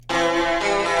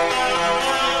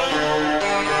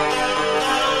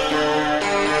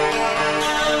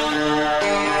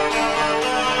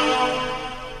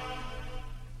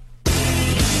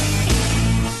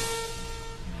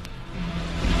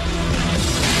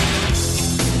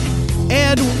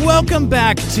And welcome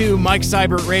back to Mike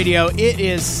Seibert Radio. It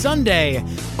is Sunday,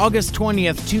 August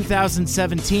 20th,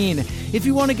 2017. If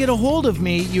you want to get a hold of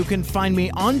me, you can find me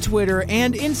on Twitter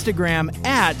and Instagram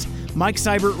at Mike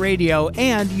Seibert Radio,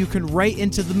 and you can write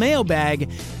into the mailbag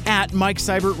at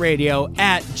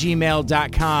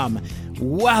MikeSeibertRadio@gmail.com.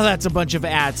 Wow, that's a bunch of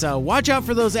ats. Watch out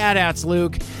for those ats,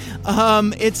 Luke.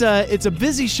 It's a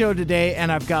busy show today,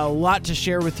 and I've got a lot to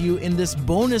share with you in this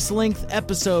bonus-length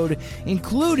episode,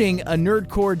 including a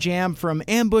Nerdcore jam from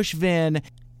Ambush Vin,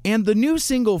 and the new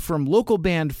single from local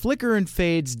band Flicker and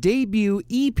Fade's debut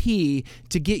EP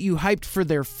to get you hyped for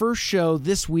their first show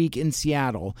this week in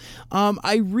Seattle.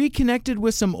 I reconnected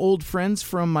with some old friends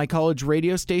from my college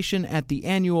radio station at the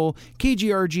annual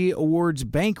KGRG Awards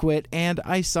banquet, and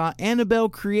I saw Annabelle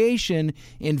Creation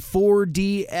in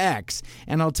 4DX,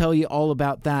 and I'll tell you all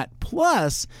about that.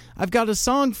 Plus, I've got a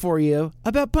song for you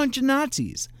about punching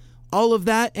Nazis. All of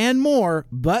that and more,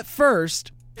 but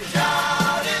first...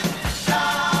 Shout it!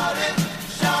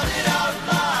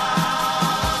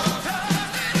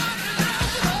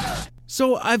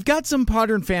 So I've got some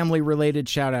Podern Family related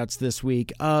shout-outs this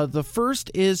week. The first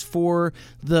is for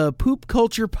the Poop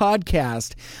Culture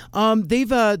Podcast.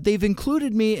 They've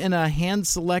included me in a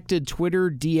hand-selected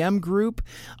Twitter DM group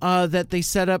that they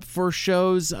set up for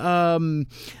shows.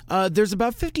 There's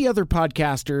about 50 other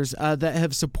podcasters that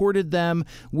have supported them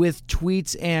with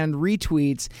tweets and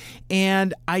retweets,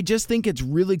 and I just think it's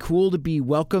really cool to be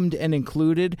welcomed and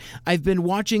included. I've been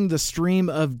watching the stream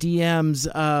of DMs,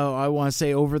 I want to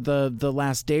say, over the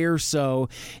last day or so,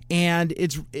 and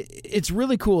it's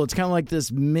really cool. It's kind of like this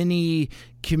mini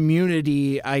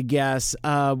community, I guess,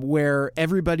 where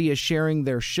everybody is sharing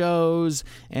their shows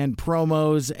and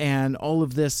promos and all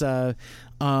of this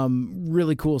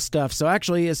really cool stuff. So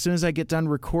actually, as soon as I get done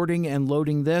recording and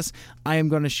loading this, I am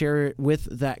going to share it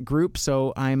with that group.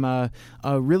 So I'm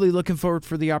really looking forward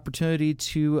for the opportunity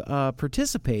to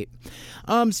participate.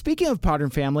 Speaking of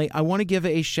Podern Family, I want to give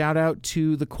a shout out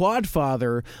to the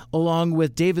Quadfather, along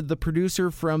with David, the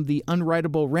producer from the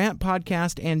Unwritable Rant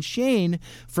podcast, and Shane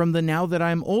from the Now That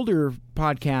I'm Older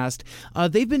podcast.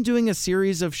 They've been doing a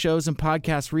series of shows and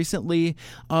podcasts recently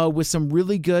with some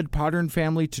really good Podern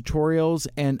Family tutorials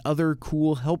and other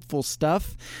cool, helpful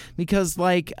stuff, because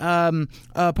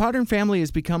Podern Family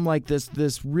has become like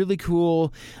this really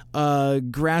cool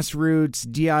grassroots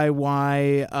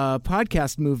DIY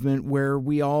podcast movement where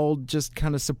we all just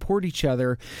kind of support each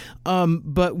other,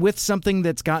 but with something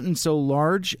that's gotten so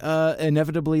large,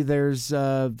 inevitably there's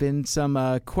been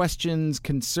some questions,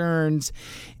 concerns,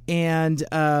 and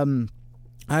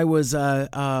I was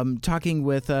talking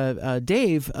with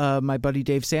Dave, my buddy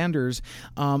Dave Sanders,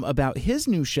 about his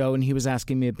new show, and he was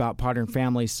asking me about Podern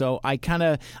Family. So I kind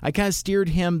of steered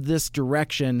him this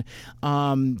direction.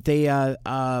 They've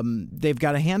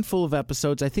got a handful of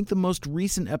episodes. I think the most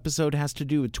recent episode has to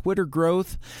do with Twitter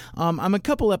growth. I'm a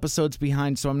couple episodes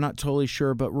behind, so I'm not totally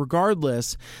sure. But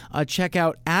regardless, check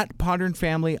out at Podern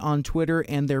Family on Twitter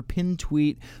and their pinned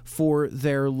tweet for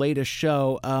their latest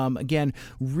show. Again,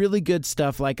 really good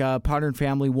stuff, like Podern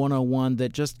Family 101,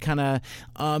 that just kind of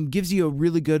gives you a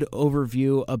really good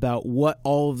overview about what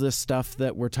all of this stuff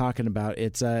that we're talking about.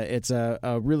 It's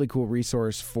a really cool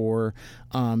resource for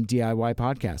DIY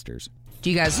podcasters. Do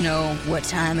you guys know what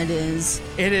time it is?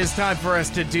 It is time for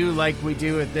us to do like we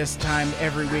do at this time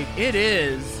every week. It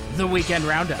is the Weekend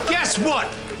Roundup. Guess what?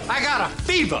 I got a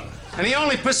fever, and the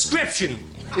only prescription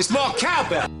is more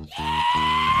cowbell.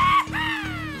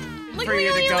 For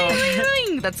you to go.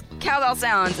 That's cowbell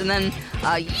sounds, and then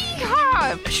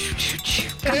yeehaw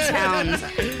sounds,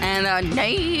 and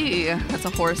neigh. That's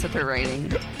a horse that they're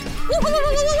riding.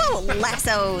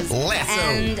 Lassos.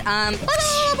 And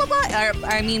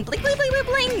bling bling bling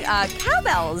bling.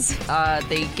 Cowbells.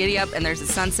 They giddy up, and there's a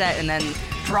sunset, and then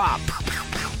drop.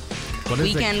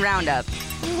 Weekend Roundup.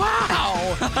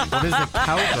 Wow. What does the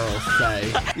cowgirl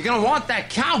say? You're gonna want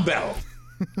that cowbell.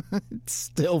 It's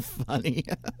still funny.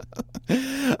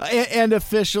 And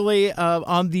officially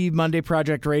on the Monday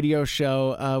Project radio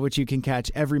show, which you can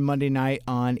catch every Monday night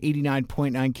on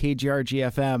 89.9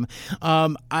 KGRG FM.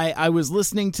 I was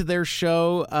listening to their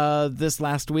show this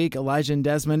last week, Elijah and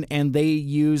Desmond, and they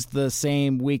used the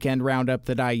same Weekend Roundup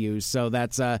that I use. So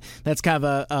that's kind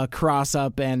of a cross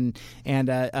up and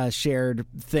a shared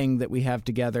thing that we have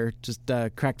together. Just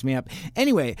cracked me up.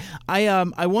 Anyway,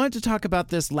 I wanted to talk about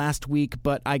this last week,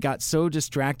 but I got so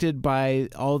distracted by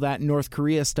all that North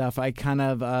Korea area stuff, I kind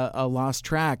of lost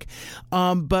track.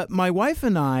 But my wife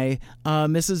and I,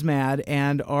 Mrs. Mad,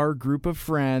 and our group of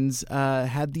friends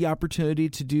had the opportunity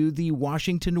to do the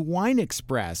Washington Wine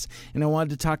Express, and I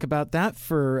wanted to talk about that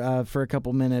for a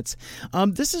couple minutes.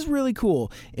 This is really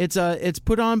cool. It's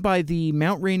put on by the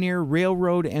Mount Rainier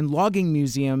Railroad and Logging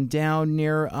Museum down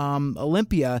near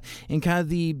Olympia, in kind of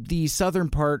the southern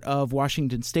part of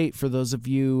Washington State. For those of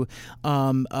you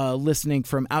listening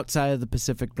from outside of the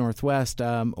Pacific Northwest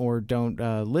or don't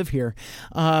live here,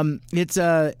 it's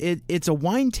a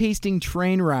wine tasting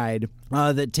train ride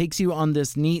that takes you on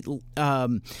this neat.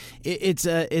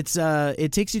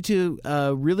 It takes you to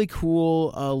a really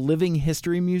cool living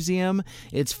history museum.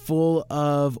 It's full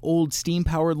of old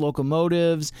steam-powered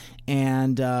locomotives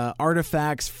and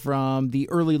artifacts from the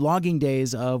early logging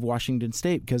days of Washington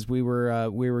State, because we were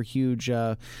a huge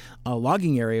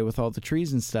logging area with all the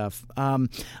trees and stuff.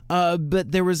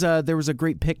 But there was a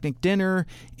great picnic dinner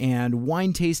and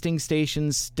wine tasting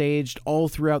stations staged all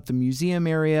throughout the museum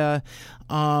area,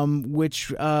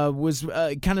 which was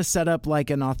kind of set up like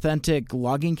an authentic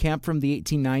logging camp from the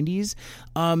 1890s.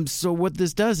 So what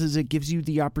this does is it gives you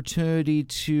the opportunity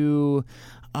to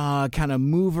kind of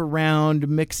move around,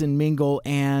 mix and mingle,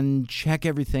 and check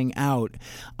everything out.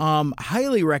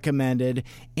 Highly recommended.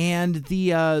 And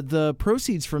the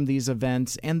proceeds from these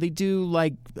events, and they do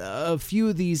like a few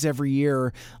of these every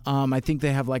year. I think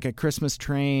they have like a Christmas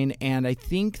train, and I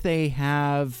think they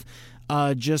have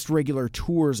just regular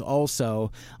tours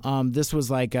also. This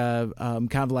was like a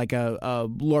kind of like a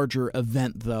larger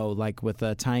event, though, like with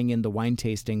tying in the wine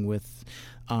tasting with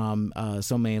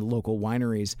so many local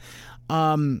wineries.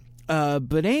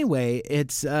 But anyway,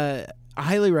 it's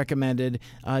highly recommended.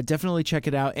 Definitely check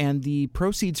it out. And the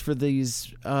proceeds for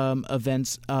these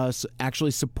events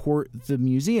actually support the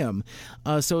museum.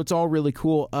 So it's all really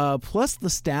cool. Plus, the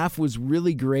staff was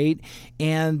really great,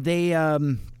 and they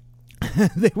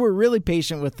they were really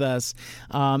patient with us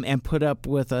and put up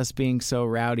with us being so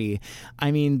rowdy. I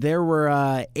mean, there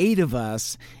were 8 of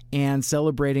us, and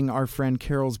celebrating our friend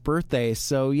Carol's birthday.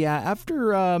 So yeah,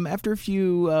 after a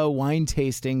few wine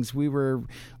tastings, we were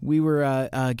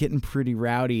getting pretty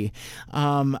rowdy.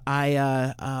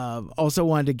 I also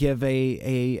wanted to give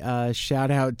a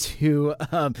shout out to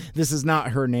this is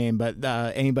not her name, but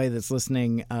anybody that's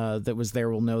listening that was there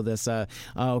will know this.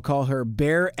 I'll call her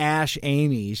Bear Ash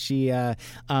Amy. She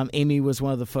Amy was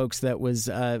one of the folks that was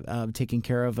taking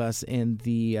care of us in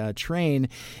the train,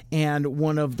 and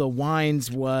one of the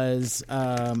wines was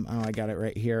I got it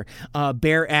right here.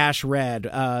 Bear Ash Red,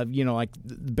 like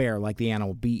bear, like the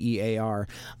animal, BEAR.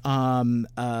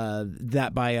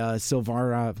 That by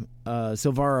Silvara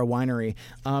Winery.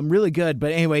 Really good.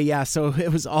 But anyway, yeah, so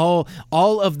it was all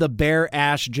of the Bear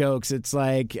Ash jokes. It's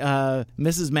like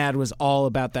Mrs. Mad was all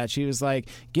about that. She was like,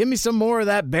 give me some more of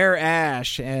that Bear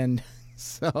Ash. And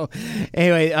so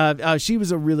anyway, she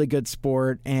was a really good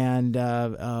sport, and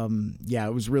yeah,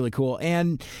 it was really cool,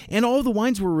 and all the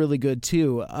wines were really good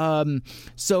too.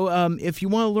 So if you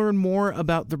want to learn more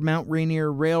about the Mount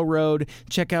Rainier Railroad,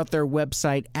 check out their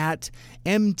website at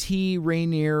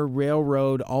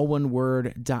mtrainierrailroad, all one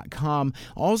word.com.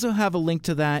 I'll also have a link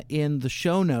to that in the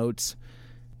show notes.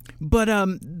 But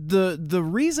the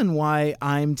reason why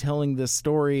I'm telling this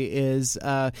story is,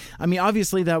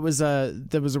 obviously that was a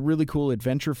really cool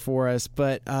adventure for us.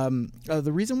 But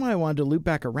the reason why I wanted to loop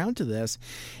back around to this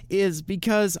is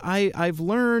because I've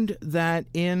learned that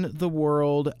in the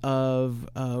world of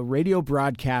radio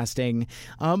broadcasting,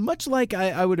 much like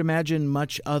I would imagine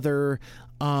much other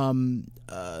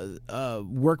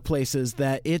workplaces,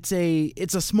 that it's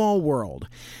a small world.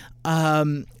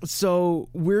 So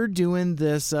we're doing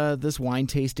this wine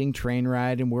tasting train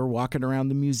ride, and we're walking around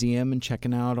the museum and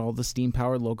checking out all the steam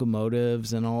powered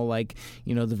locomotives and all, like,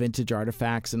 the vintage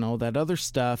artifacts and all that other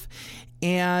stuff.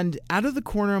 And out of the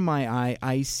corner of my eye,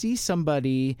 I see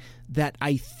somebody that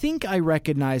I think I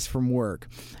recognize from work.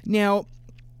 Now,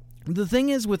 the thing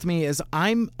is with me is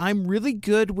I'm really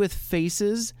good with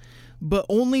faces, but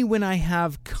only when I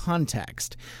have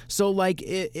context. So, like,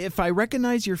 if I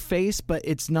recognize your face, but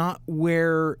it's not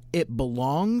where it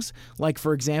belongs, like,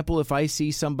 for example, if I see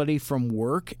somebody from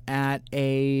work at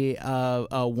a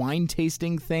wine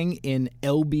tasting thing in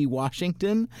LB,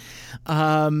 Washington,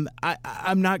 I'm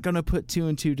not going to put 2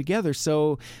 and 2 together.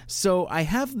 So I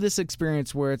have this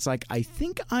experience where it's like, I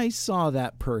think I saw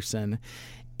that person.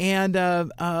 And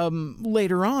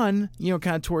later on,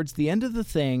 kind of towards the end of the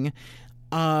thing,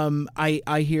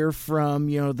 I hear from,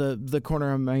 the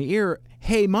corner of my ear,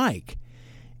 "Hey, Mike."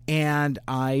 And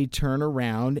I turn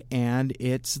around, and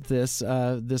it's this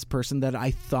person that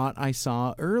I thought I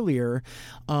saw earlier.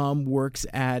 Works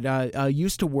at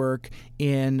used to work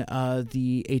in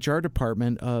the HR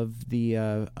department of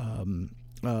the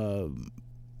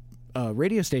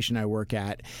radio station I work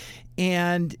at.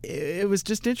 And it was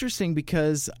just interesting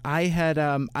because I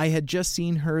had just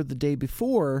seen her the day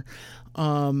before.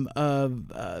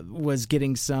 Was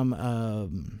getting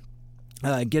some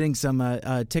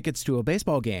tickets to a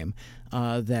baseball game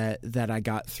that I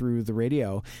got through the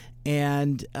radio.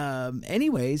 And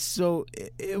anyways, so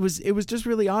it was just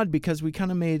really odd because we kind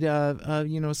of made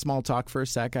small talk for a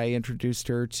sec. I introduced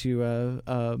her to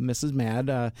Mrs.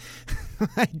 Mad.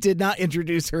 I did not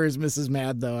introduce her as Mrs.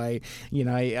 Mad, though. I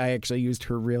actually used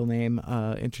her real name.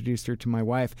 Introduced her to my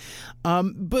wife.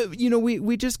 But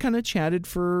we just kind of chatted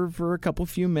for a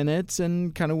few minutes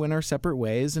and kind of went our separate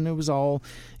ways, and it was all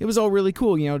really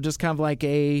cool. Just kind of like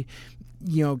a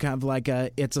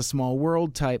it's a small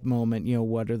world type moment.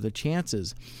 What are the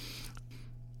chances?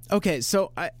 Okay,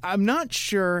 so I'm not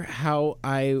sure how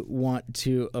I want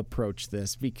to approach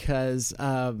this because,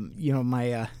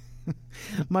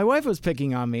 my wife was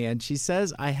picking on me, and she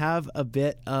says I have a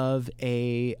bit of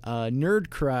a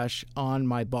nerd crush on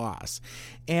my boss,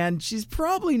 and she's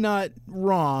probably not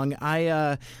wrong.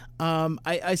 I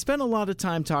spent a lot of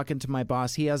time talking to my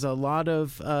boss. He has a lot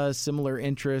of similar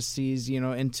interests. He's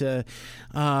into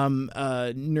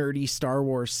nerdy Star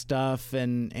Wars stuff,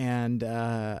 and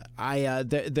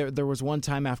there was one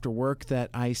time after work that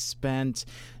I spent,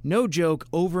 no joke,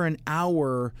 over an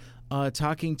hour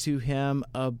talking to him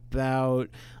about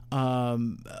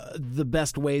the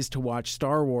best ways to watch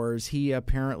Star Wars. He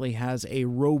apparently has a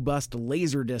robust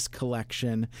Laserdisc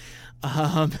collection,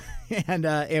 and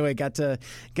anyway, got to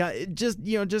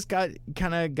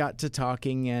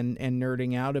talking and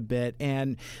nerding out a bit.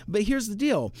 But here's the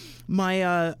deal: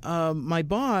 my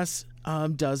boss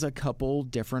does a couple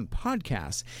different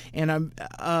podcasts, and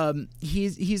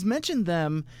he's mentioned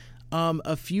them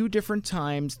a few different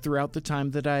times throughout the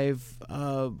time that I've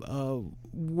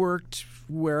worked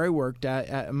where I worked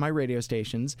at my radio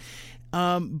stations.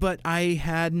 But I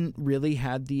hadn't really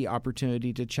had the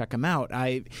opportunity to check them out.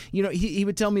 He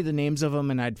would tell me the names of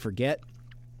them and I'd forget.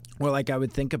 Or like I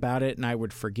would think about it and I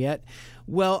would forget.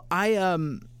 Well, I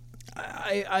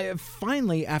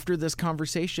finally, after this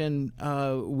conversation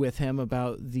with him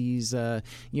about these,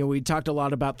 we talked a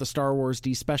lot about the Star Wars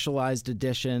despecialized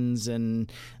editions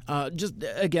and just,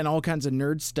 again, all kinds of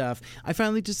nerd stuff. I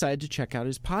finally decided to check out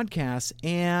his podcasts,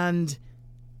 and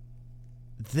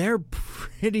they're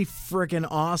pretty freaking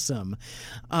awesome.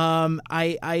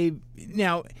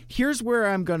 Now, here's where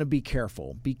I'm going to be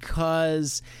careful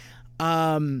because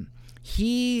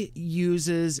he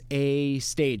uses a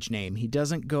stage name. He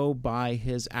doesn't go by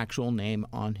his actual name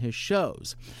on his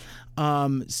shows.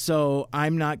 So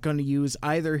I'm not going to use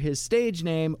either his stage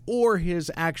name or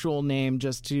his actual name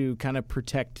just to kind of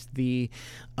protect the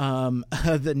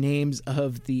names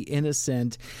of the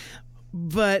innocent.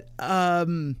 But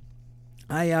I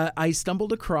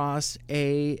stumbled across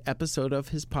a episode of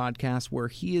his podcast where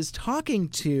he is talking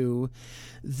to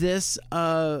this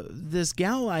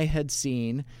gal I had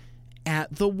seen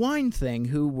at the wine thing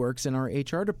who works in our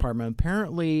HR department.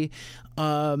 Apparently,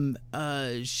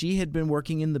 she had been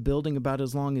working in the building about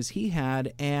as long as he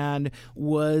had and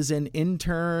was an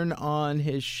intern on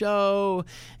his show.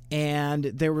 And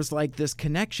there was like this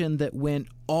connection that went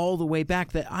all the way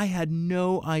back that I had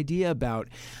no idea about.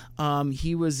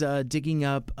 He was digging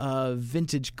up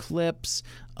vintage clips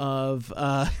of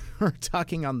her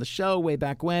talking on the show way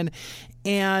back when.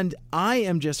 And I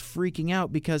am just freaking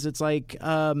out because it's like,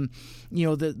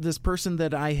 this person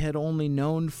that I had only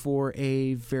known for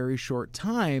a very short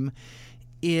time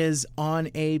is on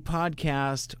a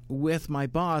podcast with my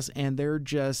boss, and they're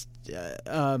just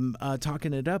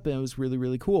talking it up, and it was really,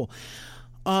 really cool.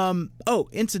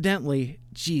 Incidentally,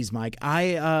 geez, Mike,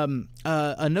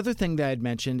 another thing that I'd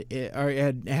mentioned or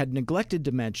had neglected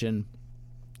to mention.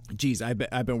 Geez,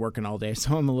 I've been working all day,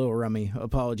 so I'm a little rummy.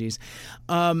 Apologies.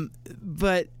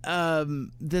 But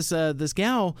this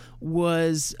gal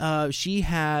was she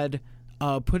had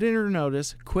put in her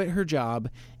notice, quit her job,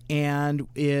 and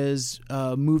is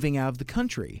moving out of the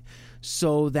country.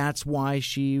 So that's why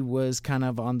she was kind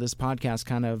of on this podcast,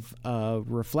 kind of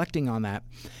reflecting on that.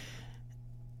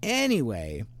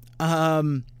 Anyway,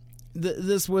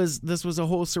 this was a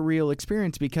whole surreal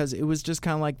experience because it was just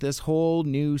kind of like this whole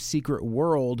new secret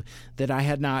world that I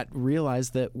had not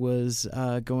realized that was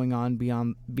going on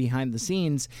behind the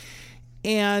scenes.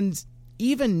 And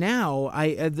even now,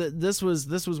 this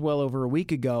was well over a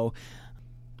week ago.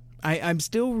 I'm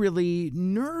still really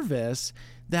nervous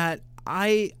that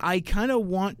I kind of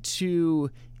want to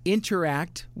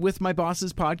interact with my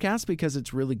boss's podcast because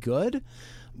it's really good,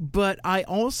 but I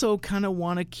also kind of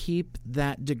want to keep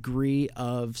that degree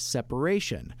of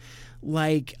separation.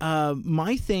 Like,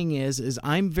 my thing is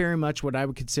I'm very much what I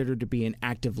would consider to be an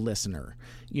active listener.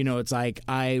 You know, it's like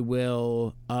I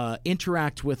will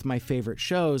interact with my favorite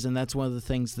shows, and that's one of the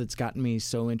things that's gotten me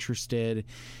so interested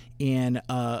in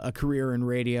a career in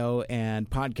radio and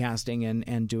podcasting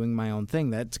and doing my own thing.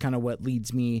 That's kind of what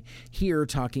leads me here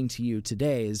talking to you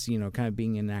today is, you know, kind of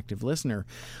being an active listener.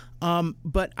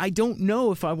 But I don't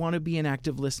know if I want to be an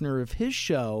active listener of his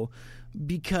show,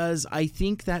 because I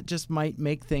think that just might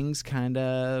make things kind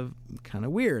of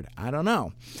weird. I don't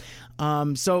know.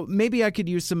 So maybe I could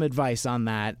use some advice on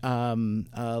that.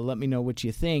 Let me know what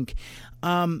you think.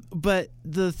 But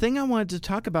the thing I wanted to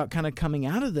talk about kind of coming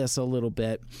out of this a little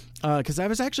bit, because I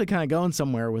was actually kind of going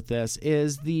somewhere with this,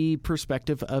 is the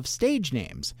perspective of stage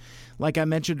names. Like I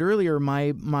mentioned earlier,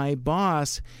 my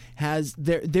boss has,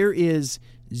 there is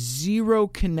zero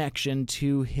connection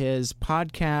to his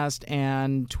podcast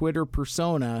and Twitter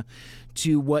persona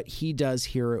to what he does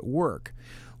here at work.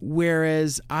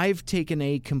 Whereas I've taken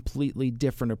a completely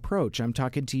different approach. I'm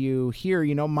talking to you here,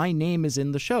 you know, my name is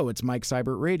in the show. It's Mike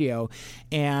Seibert Radio.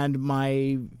 And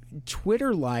my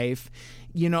Twitter life,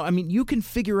 you know, I mean, you can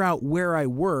figure out where I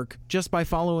work just by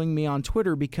following me on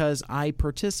Twitter, because I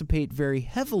participate very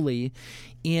heavily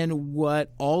in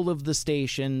what all of the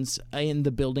stations in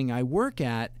the building I work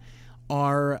at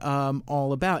are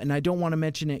all about. And I don't want to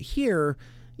mention it here,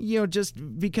 you know, just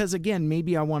because, again,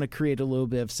 maybe I want to create a little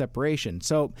bit of separation.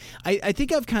 So I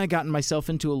think I've kind of gotten myself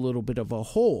into a little bit of a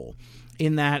hole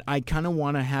in that I kind of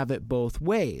want to have it both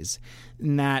ways,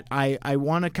 in that I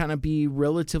want to kind of be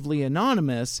relatively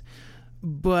anonymous,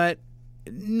 but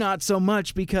not so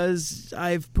much because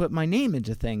I've put my name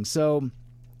into things. So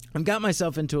I've got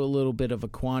myself into a little bit of a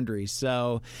quandary.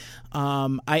 So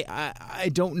I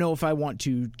don't know if I want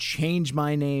to change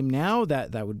my name now.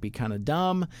 That would be kind of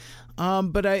dumb.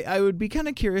 But I would be kind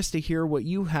of curious to hear what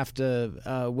you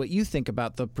what you think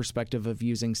about the perspective of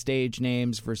using stage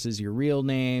names versus your real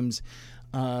names,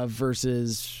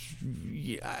 versus,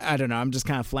 I don't know, I'm just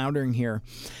kind of floundering here.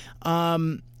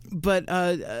 But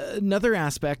another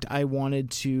aspect I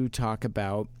wanted to talk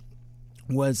about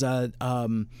was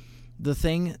the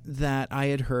thing that I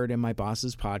had heard in my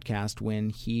boss's podcast when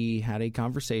he had a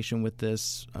conversation with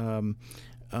this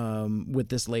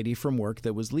lady from work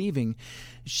that was leaving.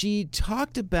 She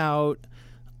talked about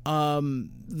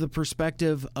the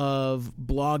perspective of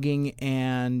blogging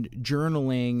and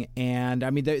journaling, and I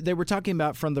mean they were talking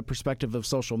about from the perspective of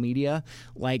social media,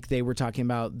 like they were talking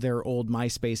about their old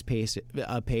MySpace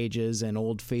pages and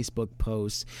old Facebook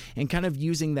posts, and kind of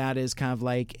using that as kind of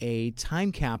like a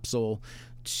time capsule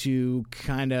to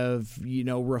kind of, you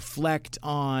know, reflect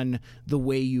on the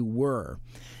way you were.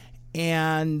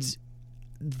 And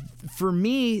for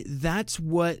me, that's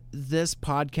what this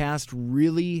podcast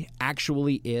really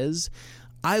actually is.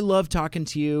 I love talking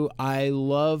to you. I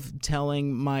love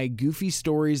telling my goofy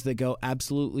stories that go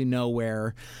absolutely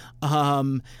nowhere.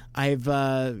 I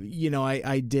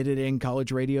did it in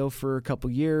college radio for a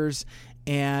couple years.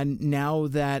 And now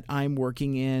that I'm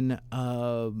working in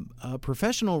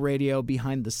professional radio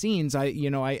behind the scenes, I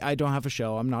don't have a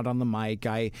show. I'm not on the mic.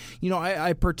 I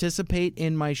participate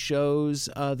in my shows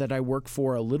that I work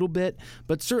for a little bit,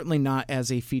 but certainly not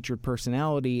as a featured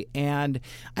personality. And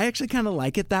I actually kind of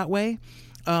like it that way,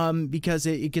 because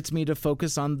it gets me to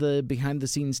focus on the behind the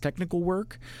scenes technical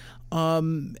work.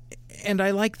 And I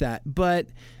like that. But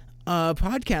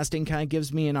podcasting kind of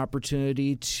gives me an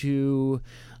opportunity to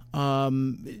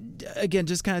again,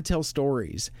 just kind of tell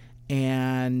stories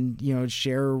and, you know,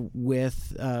 share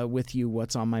with you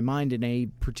what's on my mind in a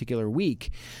particular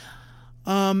week.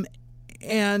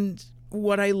 And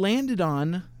what I landed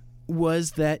on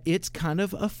was that it's kind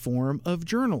of a form of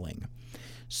journaling.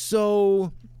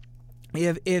 So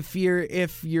if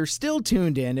you're still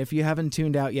tuned in, if you haven't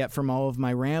tuned out yet from all of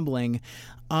my rambling,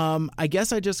 I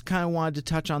guess I just kind of wanted to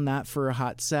touch on that for a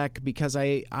hot sec, because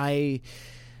I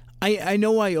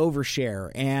know I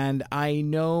overshare, and I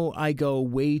know I go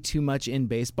way too much in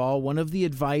baseball. One of the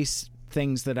advice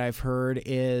things that I've heard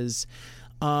is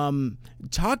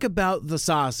talk about the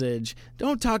sausage.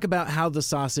 Don't talk about how the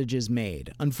sausage is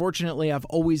made. Unfortunately, I've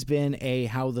always been a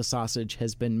how the sausage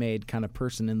has been made kind of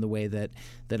person in the way that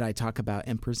I talk about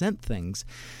and present things.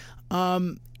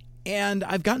 And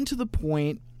I've gotten to the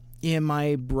point in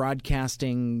my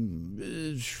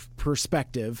broadcasting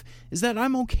perspective is that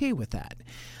I'm okay with that.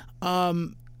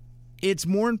 It's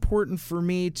more important for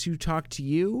me to talk to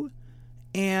you,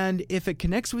 and if it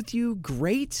connects with you,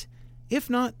 great. If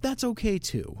not, that's okay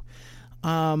too.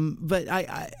 But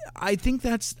I think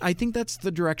that's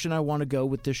the direction I want to go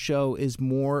with this show, is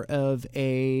more of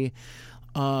a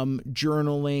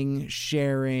journaling,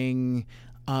 sharing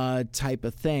type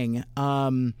of thing.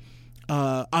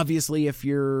 Obviously, if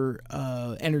you're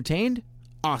entertained,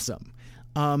 awesome.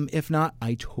 If not,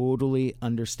 I totally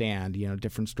understand.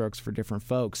 Different strokes for different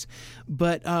folks.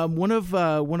 But one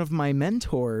of my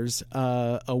mentors,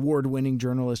 award-winning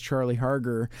journalist Charlie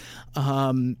Harger,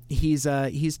 I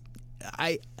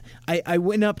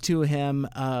went up to him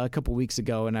a couple weeks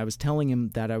ago, and I was telling him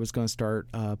that I was going to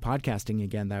start podcasting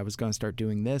again, that I was going to start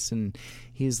doing this, and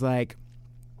he's like,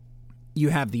 "You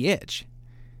have the itch,"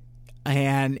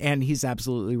 and he's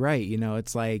absolutely right.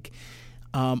 It's like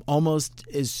almost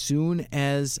as soon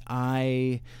as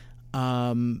I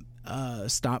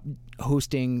stopped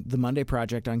hosting the Monday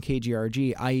Project on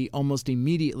KGRG, I almost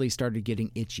immediately started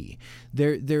getting itchy.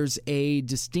 There's a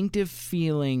distinctive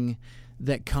feeling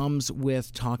that comes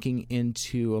with talking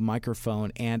into a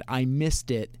microphone, and I missed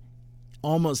it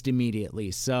almost immediately.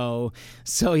 So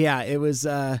yeah, it was.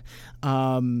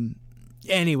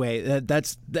 Anyway,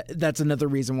 that's another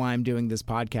reason why I'm doing this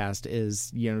podcast,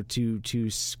 is to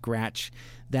scratch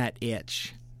that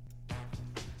itch.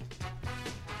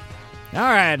 All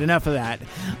right, enough of that.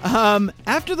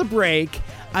 After the break,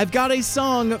 I've got a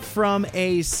song from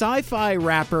a sci-fi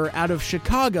rapper out of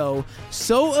Chicago,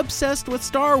 so obsessed with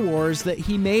Star Wars that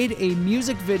he made a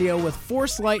music video with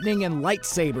force lightning and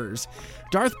lightsabers.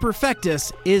 Darth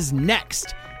Perfectus is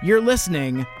next. You're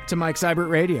listening to Mike Seibert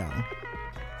Radio.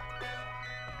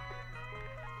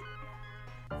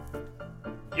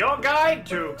 Your guide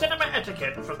to cinema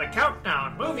etiquette from the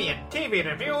Countdown Movie and TV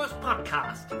Reviews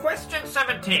podcast. Question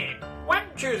 17. When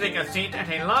choosing a seat at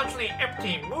a largely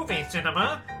empty movie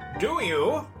cinema, do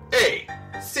you A.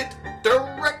 Sit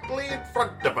directly in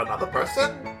front of another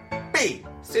person? B.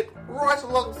 Sit right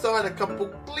alongside a couple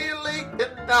clearly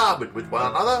enamored with one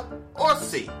another? Or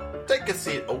C. Take a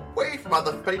seat away from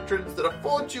other patrons that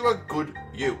affords you a good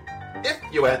view? If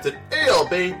you answered A or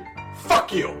B,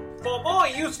 fuck you! For more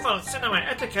useful cinema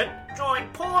etiquette, join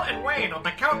Paul and Wayne on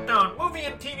the Countdown Movie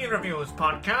and TV Reviews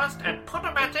podcast at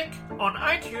Podomatic on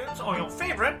iTunes or your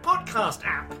favorite podcast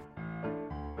app.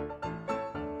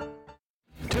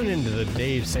 Tune into the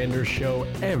Dave Sanders Show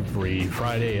every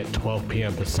Friday at 12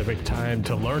 p.m. Pacific Time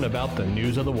to learn about the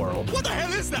news of the world. What the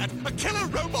hell is that? A killer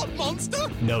robot monster?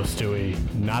 No, Stewie,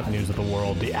 not news of the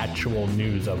world, the actual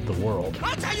news of the world.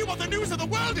 I'll tell you what the news of the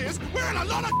world is. We're in a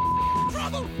lot of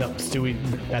trouble. No, Stewie,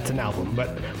 that's an album.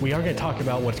 But we are going to talk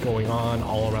about what's going on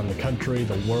all around the country,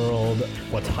 the world,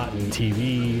 what's hot in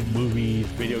TV, movies,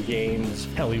 video games,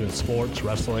 hell, even sports,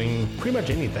 wrestling, pretty much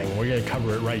anything. We're going to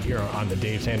cover it right here on the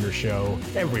Dave Sanders Show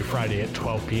every Friday at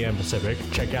 12 p.m. Pacific.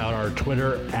 Check out our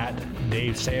Twitter at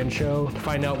Dave Sand Show to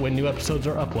find out when new episodes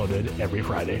are uploaded every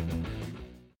Friday.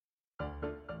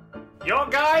 Your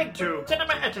guide to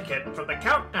cinema etiquette from the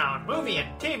Countdown Movie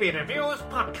and TV Reviews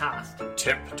podcast.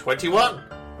 Tip 21.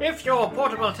 If your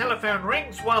portable telephone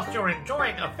rings whilst you're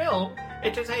enjoying a film,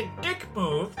 it is a dick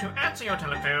move to answer your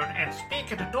telephone and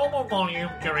speak at a normal volume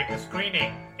during the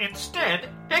screening. Instead,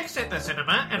 exit the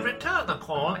cinema and return the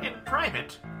call in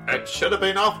private. It should have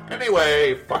been off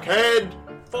anyway, fuckhead!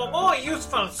 For more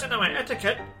useful cinema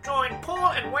etiquette, join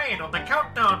Paul and Wayne on the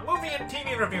Countdown Movie and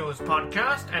TV Reviews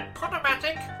podcast at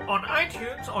Podomatic on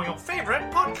iTunes or your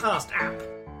favorite podcast app.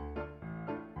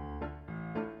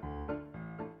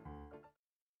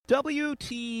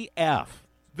 WTF.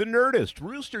 The Nerdist,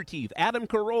 Rooster Teeth, Adam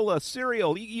Carolla,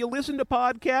 Serial. You listen to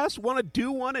podcasts, want to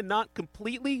do one and not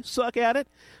completely suck at it?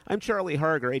 I'm Charlie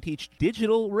Harger. I teach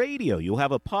digital radio. You'll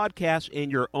have a podcast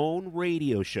and your own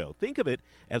radio show. Think of it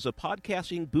as a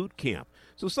podcasting boot camp.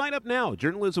 So sign up now.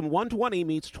 Journalism 120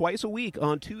 meets twice a week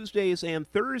on Tuesdays and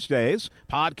Thursdays.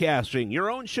 Podcasting,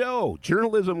 your own show.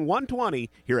 Journalism 120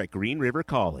 here at Green River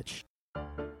College.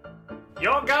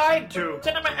 Your guide to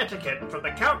cinema etiquette from the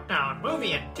Countdown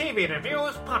Movie and TV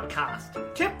Reviews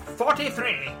podcast. Tip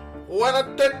 43. When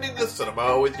attending the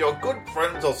cinema with your good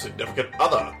friends or significant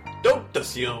other, don't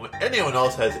assume anyone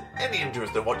else has any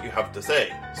interest in what you have to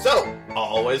say. So,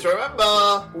 always remember...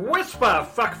 Whisper,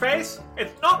 fuckface!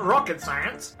 It's not rocket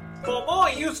science. For more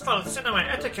useful cinema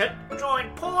etiquette, join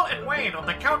Paul and Wayne on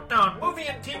the Countdown Movie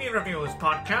and TV Reviews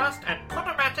podcast at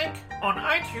Podomatic on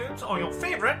iTunes or your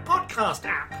favorite podcast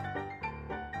app.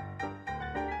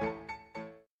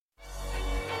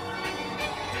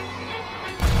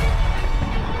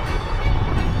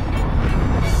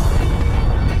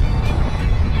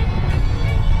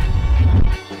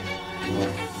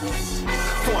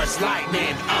 Force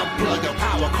lightning, unplug the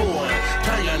power cord.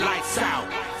 Turn your lights out.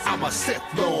 I'm I'm a Sith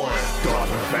Lord. Darth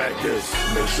Perfectus,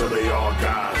 make sure they all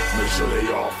die. Make sure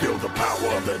they all feel the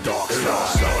power of the dark side. It all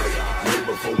started way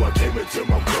before I came into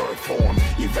my current form.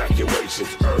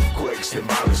 Evacuations, earthquakes, and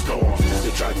violent storms. They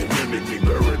tried to mimic me,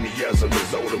 bury me as a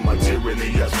result of my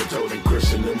tyranny. As foretold in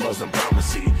Christian and Muslim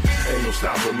prophecy. Ain't no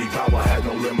stopping me, power had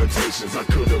no limitations. I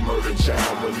could have murdered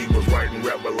child when he was writing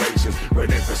Revelations. Red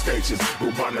infestations,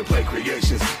 bubonic plague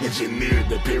creations. Engineered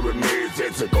the pyramids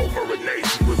and took over a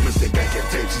nation with mystic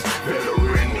incantations.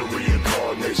 Veteran the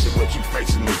reincarnation. What you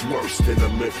facing is worse than the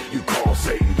myth you call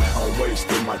Satan. I'm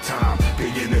wasting my time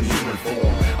being in human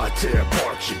form. I tear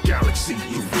apart your galaxy,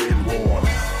 you've been warned.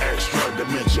 Extra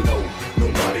dimensional,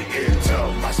 nobody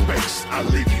enter my space. I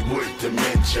leave you with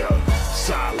dementia.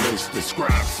 Silence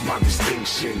describes my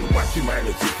distinction. Wipe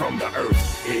humanity from the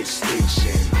earth,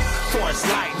 extinction. Force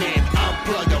lightning,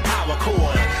 unplug the power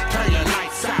cord. Turn your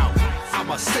lights out, I'm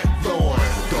a Sith Lord.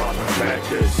 Darth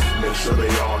Perfectus, make sure they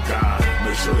all die.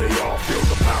 Make sure they all feel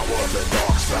the power of the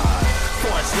dark side.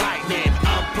 Force lightning,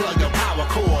 unplug the power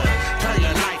cord. Turn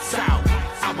your lights out,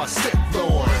 I'm a Sith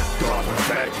Lord. Darth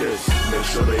Perfectus, make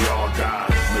sure they all die.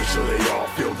 Make sure they all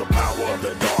feel the power of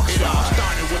the dark side. It all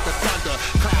started with the thunder,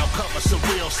 cloud cover,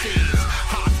 surreal seas.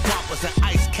 Hot bumpers and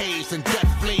ice caves and death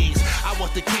fleas. I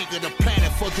was the king of the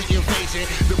planet for the invasion.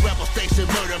 The rebel station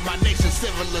murdered my nation's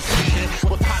civilization.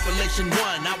 With population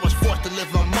 1, I was forced to live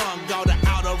among all the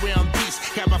outer realm beasts.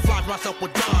 Camouflage myself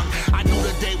with dung. I knew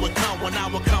the day would come when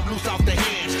I would come loose off the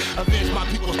hinge. Avenge my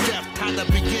people's death, time to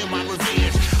begin my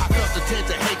revenge. I felt the tint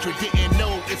of hatred, didn't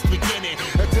know its beginning.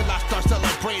 Until I start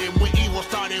celebrating when evil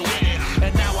started winning.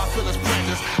 And now I feel its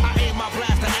presence. I aim my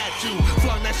blaster at you.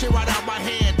 Flung that shit right out my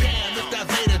hand. Damn, it's that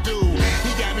Vader dude.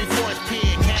 He got me for his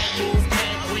pin. Can't move,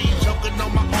 can't breathe. Choking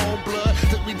on my own blood.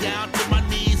 Took me down to my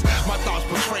knees. My thoughts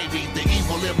betray me. The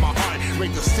evil in my heart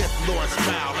made the Sith Lord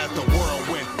smile as the world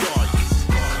went dark.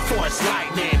 Force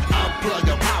lightning, unplug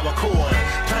the power cord.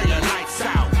 Turn your lights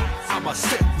out, I'm a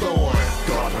Sith Lord.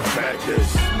 Darth Perfectus,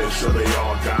 make sure they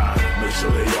all die. Make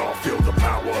sure they all feel the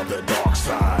power of the dark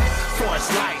side.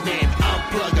 Force lightning,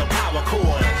 unplug the power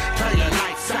cord. Turn your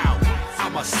lights out,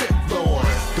 I'm a Sith Lord.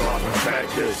 Darth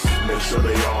Perfectus, make sure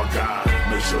they all die.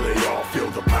 Make sure they all feel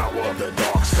the power of the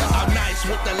dark side. I'm nice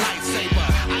with the lightsaber,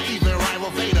 I even rhyme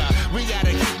with Vader. We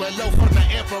gotta keep it low from the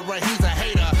Emperor, he's a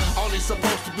hater. Only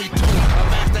supposed to be two, a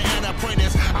master and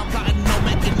apprentice. I'm plotting on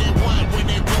making it one when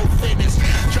it go finish.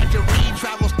 Treachery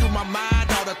travels through my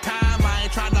mind all the time. I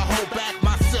ain't trying to hold back,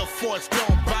 my Sith Force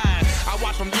don't bind. I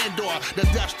watch from Endor, the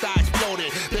Death Star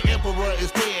exploded. The Emperor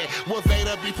is dead, will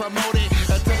Vader be promoted?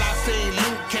 Until I seen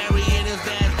Luke carrying his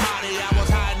dad's body. I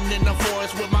was hiding in the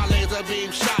forest with my laser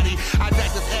beam shotty. I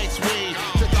jacked his X-Wing,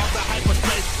 took off the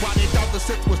hyperspace while they thought the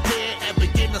Sith was dead and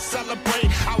began to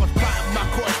celebrate. I was plotting my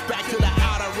course back to the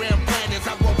outer rim planets.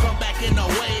 I won't come back in a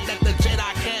way that the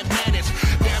Jedi can't manage.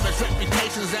 Damage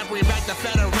reputations and bring back the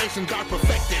Federation. Darth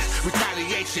Perfectus,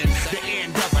 retaliation, the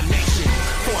end of a nation.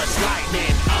 Force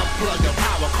lightning, unplug the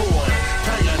power cord.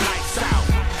 Turn your lights out,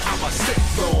 I'm a Sith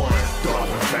Lord.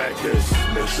 Darth Perfectus,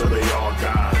 make sure they all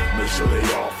die. Make sure they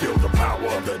all feel the power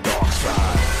of the dark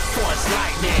side. Force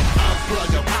lightning, unplug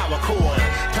the power cord.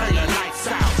 Turn your lights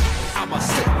out, I'm a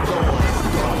Sith Lord.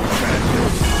 Darth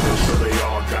Perfectus, make sure they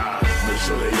all die. Make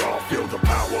sure they all feel the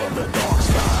power of the dark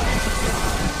side.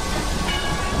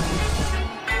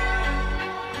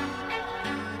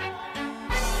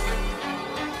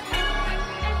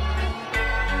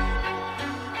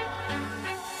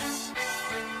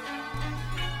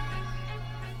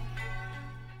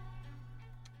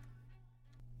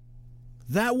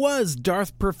 That was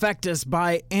Darth Perfectus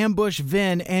by Ambush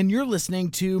Vin, and you're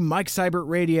listening to Mike Seibert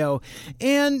Radio.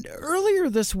 And earlier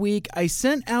this week, I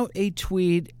sent out a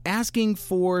tweet asking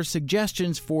for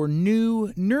suggestions for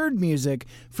new nerd music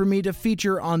for me to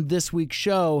feature on this week's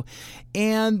show,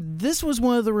 and this was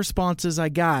one of the responses I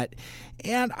got.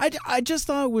 And I just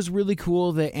thought it was really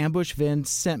cool that Ambush Vin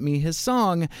sent me his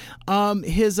song.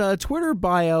 His Twitter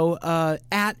bio,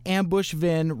 at Ambush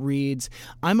Vin, reads,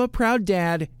 "I'm a proud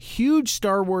dad, huge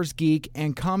Star Wars geek,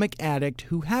 and comic addict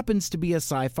who happens to be a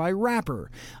sci-fi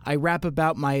rapper. I rap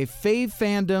about my fave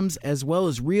fandoms as well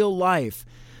as real life.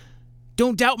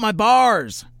 Don't doubt my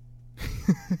bars."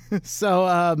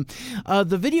 So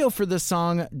the video for this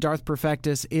song, Darth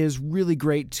Perfectus, is really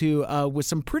great too, with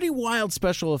some pretty wild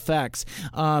special effects.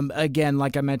 Again,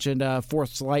 like I mentioned,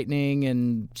 Force lightning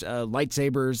and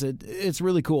lightsabers. It's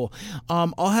really cool.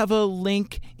 I'll have a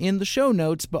link in the show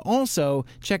notes, but also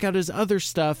check out his other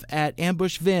stuff at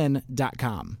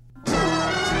ambushvin.com.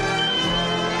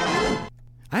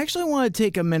 I actually want to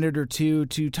take a minute or two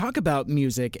to talk about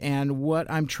music and what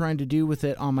I'm trying to do with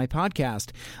it on my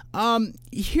podcast.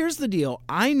 Here's the deal.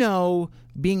 I know,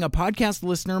 being a podcast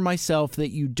listener myself, that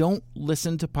you don't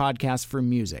listen to podcasts for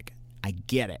music. I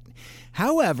get it.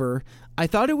 However, I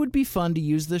thought it would be fun to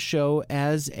use the show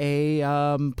as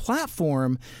a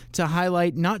platform to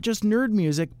highlight not just nerd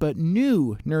music, but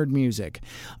new nerd music.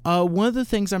 One of the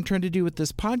things I'm trying to do with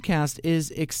this podcast is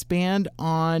expand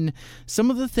on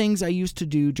some of the things I used to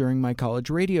do during my college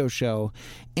radio show.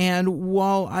 And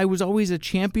while I was always a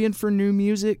champion for new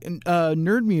music,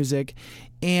 nerd music,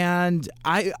 and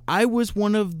I was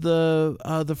one of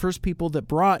the first people that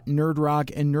brought nerd rock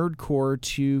and nerdcore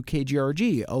to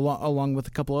KGRG, along with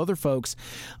a couple other folks.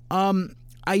 I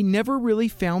never really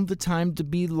found the time to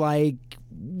be like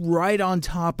right on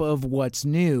top of what's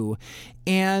new,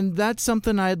 and that's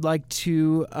something I'd like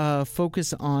to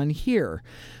focus on here.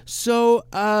 So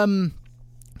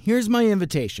here's my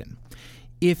invitation.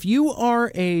 If you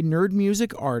are a nerd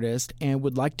music artist and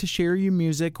would like to share your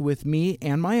music with me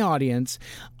and my audience,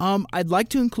 I'd like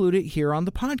to include it here on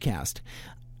the podcast.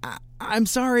 I'm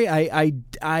sorry, I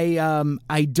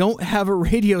don't have a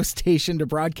radio station to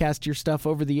broadcast your stuff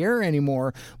over the air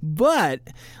anymore, but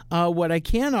what I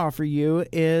can offer you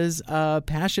is a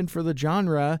passion for the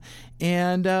genre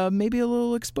and maybe a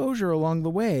little exposure along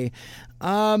the way.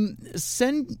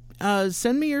 Send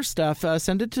me your stuff.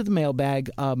 Send it to the mailbag,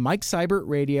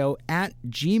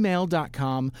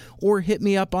 MikeSeibertRadio@gmail.com, or hit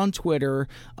me up on Twitter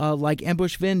like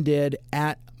Ambush Vin did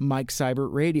at Mike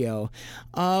Seibert Radio.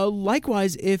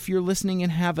 Likewise, if you're listening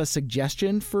and have a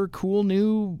suggestion for cool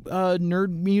new nerd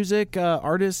music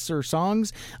artists or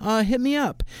songs, hit me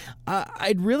up.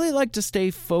 I'd really like to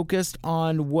stay focused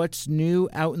on what's new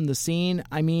out in the scene.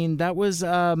 I mean, that was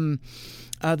kind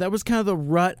of the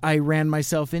rut I ran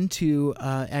myself into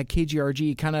at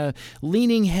KGRG, kind of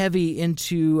leaning heavy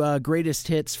into greatest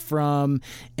hits from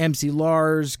MC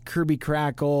Lars, Kirby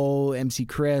Crackle, MC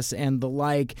Chris, and the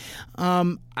like.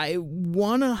 I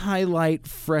want to highlight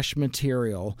fresh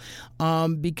material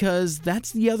because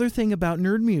that's the other thing about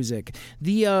nerd music.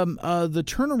 The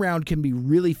turnaround can be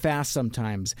really fast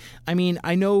sometimes. I mean,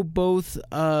 I know both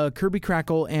Kirby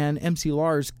Crackle and MC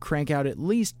Lars crank out at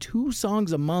least 2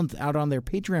 songs a month out on their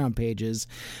Patreon pages.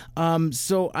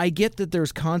 So I get that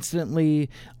there's constantly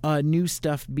new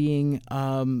stuff being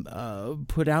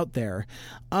put out there.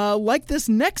 Like this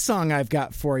next song I've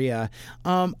got for you.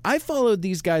 I followed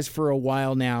these guys for a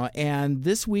while now, and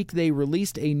this week they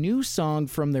released a new song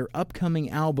from their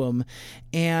upcoming album,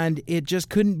 and it just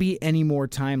couldn't be any more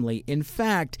timely. In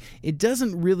fact, it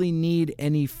doesn't really need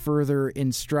any further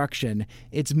instruction.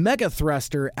 It's Mega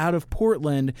Thruster out of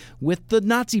Portland with the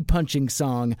Nazi punching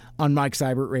song on Mike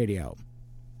Seibert Radio.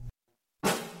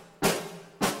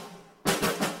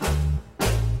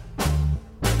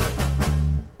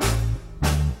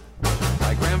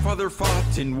 Father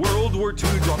fought in World War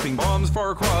II, dropping bombs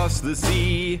far across the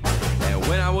sea. And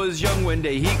when I was young, one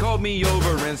day he called me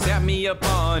over and sat me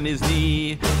upon his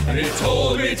knee. And he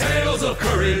told me tales of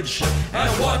courage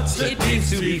and what it means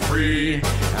to be free.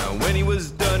 And when he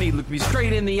was done, he looked me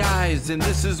straight in the eyes, and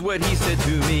this is what he said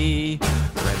to me.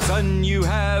 Grandson, you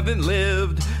haven't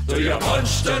lived till you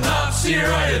punched a Nazi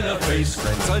right in the face.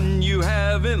 Grandson, you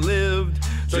haven't lived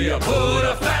so you put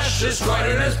a fascist right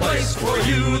in his place. For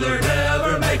you there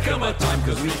never may come a time,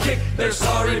 cause we kick their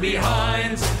sorry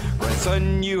behinds.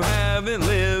 Grandson, you haven't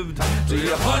lived till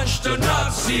you punched a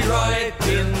Nazi right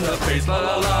in the face. La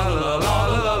la la la la la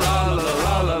la la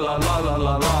la la la la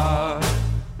la la.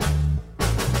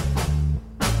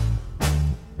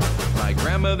 My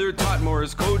grandmother taught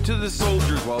Morse code to the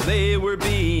soldiers while they were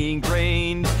being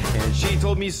trained. And she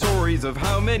told me stories of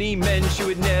how many men she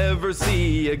would never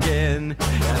see again.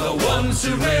 And the ones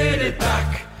who made it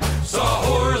back saw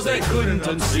horrors they couldn't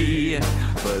unsee.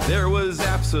 But there was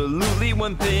absolutely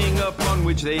one thing upon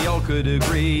which they all could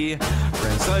agree.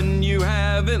 Grandson, you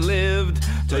haven't lived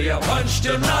till you punched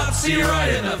a Nazi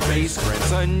right in the face.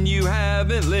 Grandson, you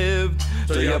haven't lived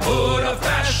till you put a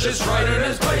fascist right in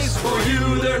his place. For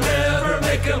you there never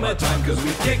may come a time, cause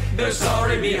we kick their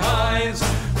sorry behinds.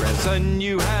 Grandson,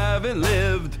 you haven't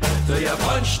lived till you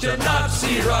punched a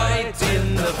Nazi right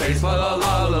in the face. La la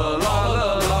la la la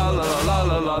la la la la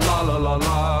la la la la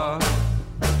la.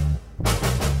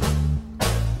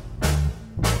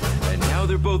 And now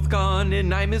they're both gone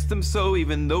and I miss them so,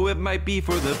 even though it might be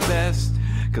for the best.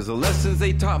 Cause the lessons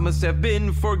they taught must have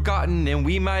been forgotten, and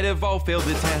we might have all failed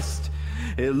the test.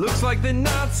 It looks like the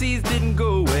Nazis didn't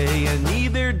go away, and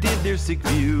neither did their sick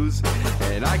views.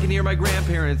 And I can hear my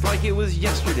grandparents like it was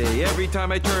yesterday every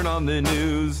time I turn on the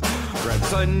news.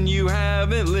 Grandson, you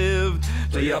haven't lived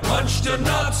till you punched a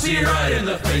Nazi right in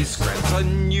the face.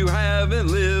 Grandson, you haven't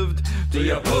lived till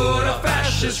you put a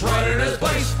fascist right in his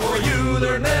place. For you,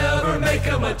 they'll never make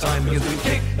him a time, because we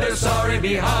kick their sorry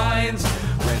behinds.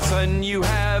 Grandson, you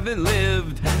haven't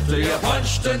lived till you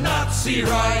punched a Nazi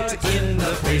right in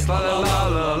the face. La la la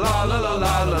la la la la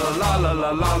la la la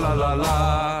la la la la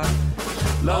la.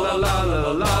 La la la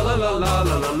la la la la la la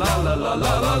la la la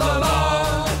la la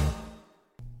la.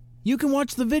 You can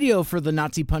watch the video for the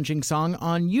Nazi punching song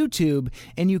on YouTube,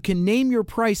 and you can name your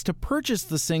price to purchase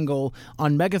the single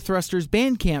on Megathruster's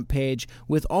Bandcamp page,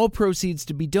 with all proceeds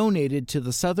to be donated to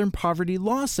the Southern Poverty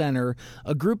Law Center,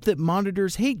 a group that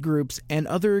monitors hate groups and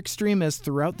other extremists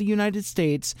throughout the United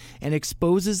States and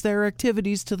exposes their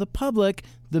activities to the public,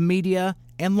 the media,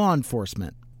 and law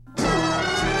enforcement.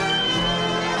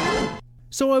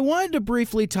 So I wanted to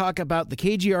briefly talk about the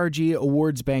KGRG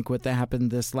Awards Banquet that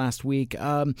happened this last week.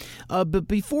 But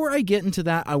before I get into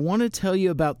that, I want to tell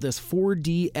you about this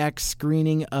 4DX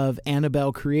screening of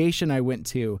Annabelle Creation I went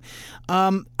to.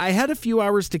 I had a few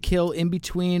hours to kill in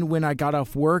between when I got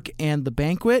off work and the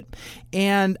banquet,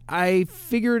 and I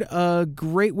figured a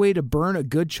great way to burn a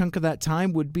good chunk of that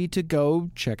time would be to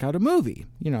go check out a movie,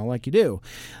 like you do.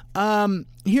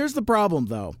 Here's the problem,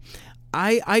 though.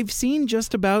 I've seen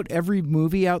just about every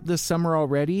movie out this summer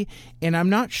already, and I'm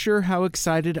not sure how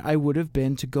excited I would have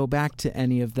been to go back to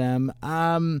any of them,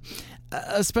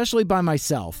 especially by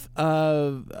myself.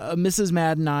 Mrs.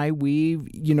 Mad and I, we,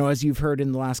 as you've heard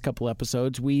in the last couple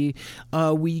episodes, we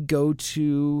go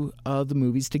to the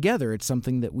movies together. It's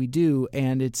something that we do,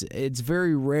 and it's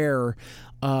very rare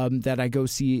that I go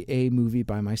see a movie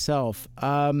by myself.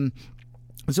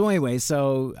 So anyway,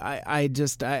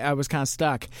 I was kind of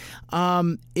stuck.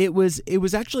 It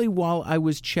was actually while I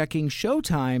was checking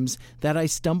showtimes that I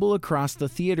stumbled across the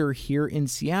theater here in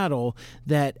Seattle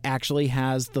that actually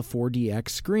has the 4DX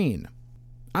screen.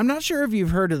 I'm not sure if you've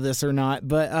heard of this or not,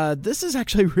 but this is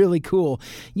actually really cool.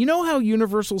 You know how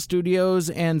Universal Studios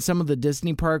and some of the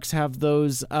Disney parks have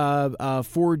those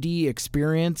 4D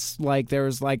experience? Like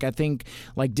there's I think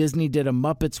Disney did a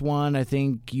Muppets one. I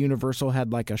think Universal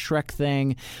had like a Shrek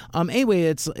thing. Anyway,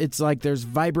 it's like there's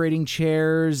vibrating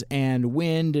chairs and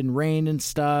wind and rain and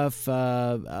stuff,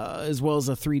 as well as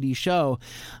a 3D show.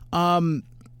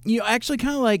 Actually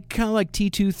kind of like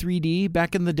T2 3D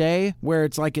back in the day, where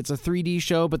it's a 3D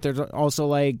show, but there's also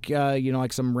like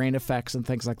some rain effects and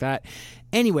things like that.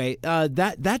 Anyway,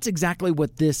 that's exactly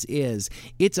what this is.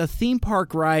 It's a theme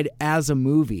park ride as a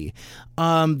movie.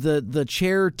 The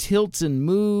chair tilts and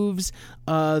moves.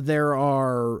 There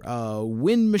are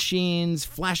wind machines,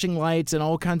 flashing lights, and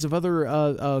all kinds of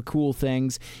other cool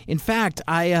things. In fact,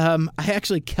 I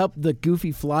actually kept the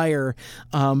Goofy flyer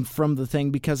from the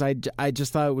thing because I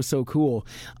just thought it was so cool.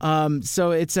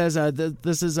 So it says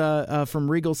this is from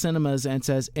Regal Cinemas, and it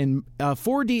says in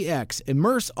 4DX,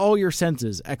 immerse all your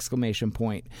senses!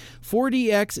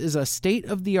 4DX is a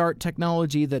state-of-the-art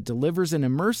technology that delivers an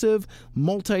immersive,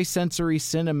 multi-sensory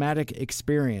cinematic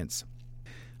experience.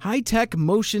 High-tech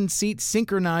motion seats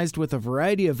synchronized with a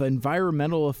variety of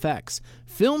environmental effects.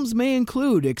 Films may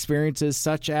include experiences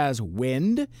such as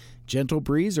wind, gentle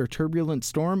breeze or turbulent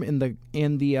storm in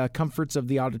the comforts of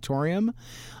the auditorium,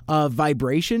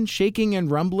 vibration, shaking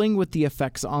and rumbling with the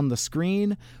effects on the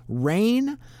screen,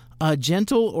 rain,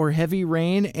 gentle or heavy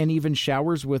rain and even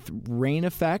showers with rain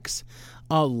effects,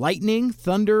 lightning,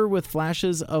 thunder with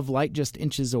flashes of light just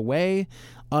inches away,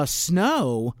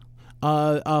 snow,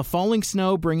 falling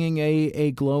snow bringing a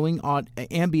glowing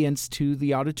ambience to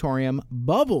the auditorium,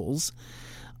 bubbles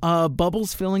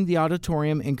filling the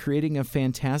auditorium and creating a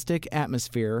fantastic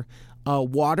atmosphere,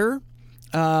 water,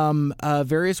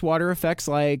 various water effects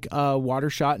like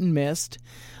water shot and mist,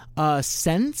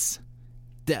 scents.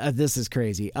 This is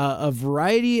crazy. A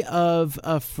variety of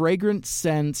fragrant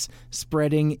scents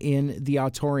spreading in the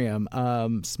auditorium.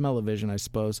 Smell-o-vision, I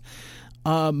suppose.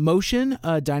 Motion,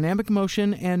 dynamic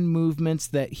motion and movements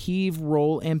that heave,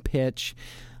 roll, and pitch.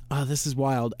 This is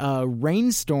wild.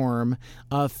 Rainstorm,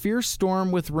 fierce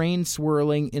storm with rain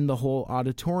swirling in the whole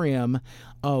auditorium.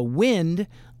 Wind,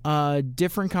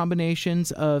 different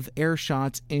combinations of air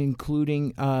shots,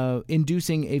 including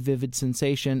inducing a vivid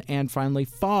sensation. And finally,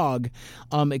 fog.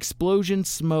 Explosion,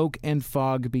 smoke, and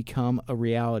fog become a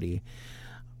reality.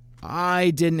 I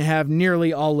didn't have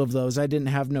nearly all of those. I didn't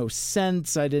have no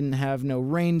scents. I didn't have no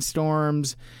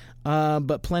rainstorms.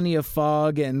 But plenty of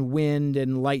fog and wind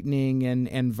and lightning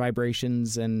and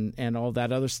vibrations and all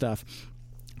that other stuff.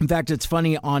 In fact, it's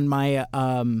funny, on my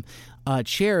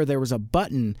chair there was a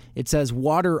button. It says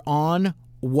water on,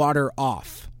 water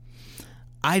off.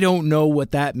 I don't know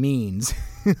what that means.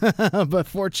 but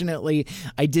fortunately,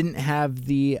 I didn't have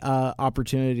the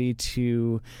opportunity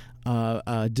to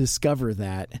discover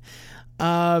that.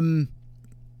 But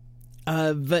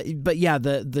yeah,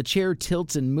 the chair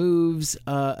tilts and moves.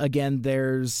 Again,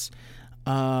 there's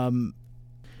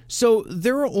so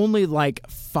there are only like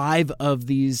 5 of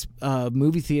these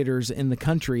movie theaters in the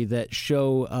country that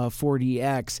show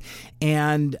 4DX,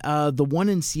 and the one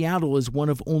in Seattle is one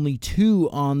of only 2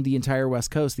 on the entire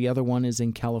West Coast. The other one is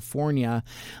in California,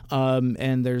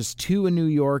 and there's 2 in New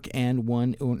York and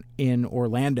 1 in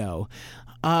Orlando.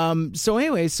 So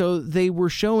anyway, so they were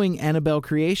showing Annabelle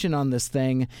Creation on this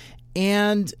thing,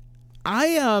 and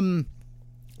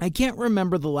I can't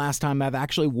remember the last time I've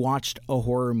actually watched a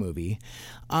horror movie.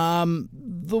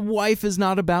 The wife is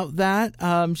not about that.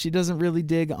 She doesn't really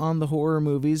dig on the horror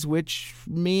movies, which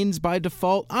means by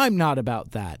default, I'm not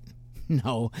about that.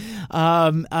 No.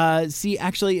 See,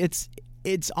 actually,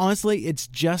 it's honestly, it's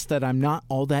just that I'm not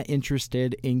all that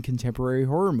interested in contemporary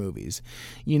horror movies.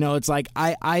 You know, it's like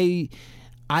I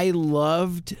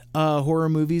loved horror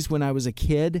movies when I was a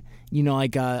kid, you know,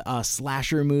 like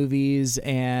slasher movies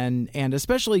and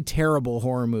especially terrible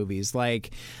horror movies.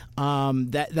 Like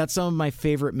that's some of my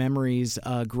favorite memories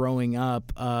growing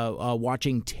up,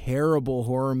 watching terrible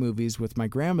horror movies with my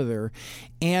grandmother.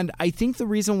 And I think the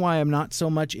reason why I'm not so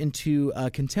much into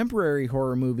contemporary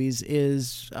horror movies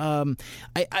is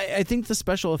I think the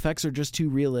special effects are just too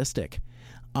realistic.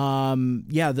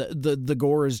 Yeah, the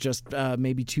gore is just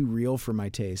maybe too real for my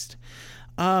taste.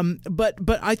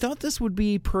 But I thought this would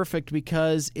be perfect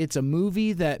because it's a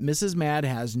movie that Mrs. Mad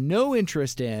has no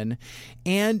interest in,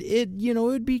 and it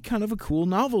would be kind of a cool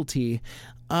novelty.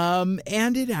 And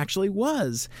it actually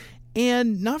was.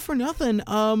 And not for nothing,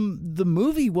 the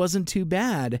movie wasn't too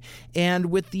bad. And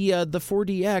with the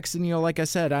 4DX, and like I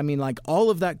said, I mean, like all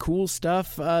of that cool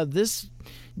stuff, this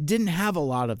didn't have a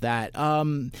lot of that.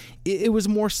 It was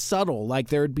more subtle. Like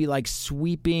there would be like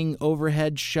sweeping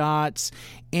overhead shots,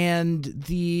 and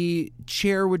the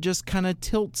chair would just kind of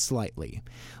tilt slightly.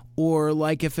 Or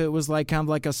like if it was like kind of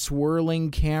like a swirling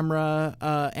camera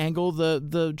angle,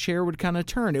 the chair would kind of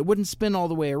turn. It wouldn't spin all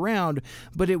the way around,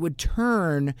 but it would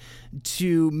turn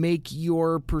to make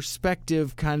your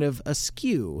perspective kind of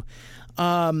askew.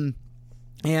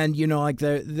 And like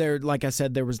there, like I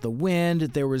said, there was the wind.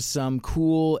 There was some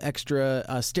cool extra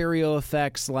stereo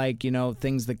effects, like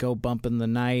things that go bump in the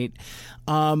night.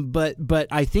 But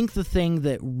I think the thing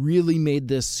that really made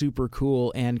this super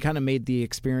cool and kind of made the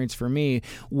experience for me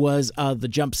was the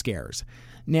jump scares.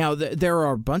 Now there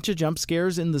are a bunch of jump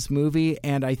scares in this movie,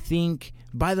 and I think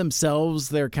by themselves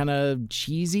they're kind of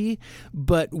cheesy.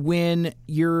 But when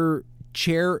your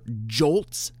chair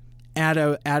jolts at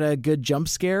a good jump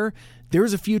scare, there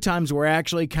was a few times where I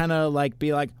actually kind of like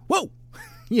be like, whoa,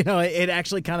 it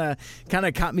actually kind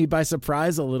of caught me by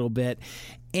surprise a little bit.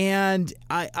 And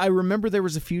I remember there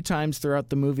was a few times throughout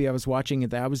the movie I was watching it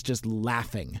that I was just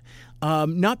laughing.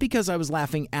 Not because I was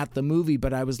laughing at the movie,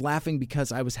 but I was laughing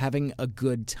because I was having a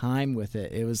good time with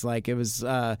it. It was like, it was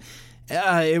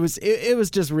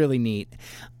just really neat.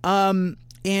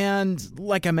 And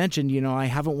like I mentioned, I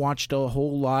haven't watched a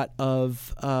whole lot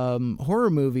of horror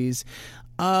movies.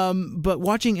 But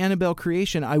watching Annabelle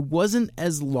Creation, I wasn't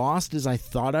as lost as I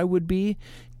thought I would be,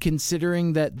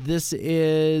 considering that this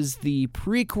is the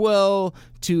prequel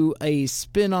to a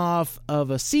spin-off of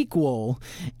a sequel,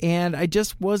 and I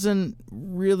just wasn't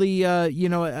really,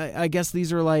 I guess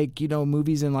these are like,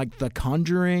 movies in like the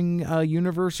Conjuring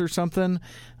universe or something.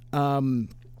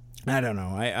 I don't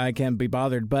know. I can't be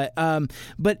bothered. But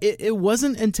it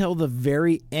wasn't until the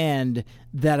very end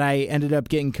that I ended up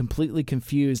getting completely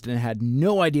confused and had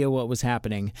no idea what was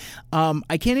happening.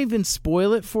 I can't even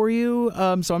spoil it for you,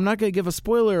 so I'm not going to give a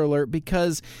spoiler alert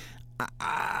because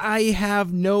I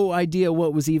have no idea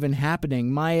what was even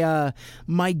happening.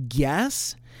 My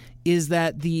guess is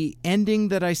that the ending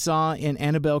that I saw in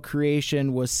Annabelle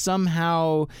Creation was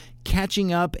somehow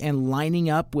catching up and lining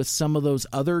up with some of those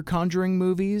other Conjuring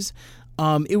movies.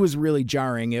 It was really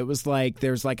jarring. It was like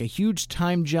there's like a huge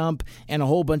time jump and a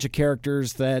whole bunch of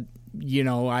characters that,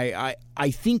 I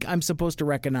think I'm supposed to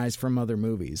recognize from other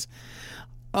movies.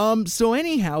 So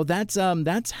anyhow, that's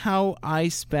how I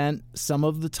spent some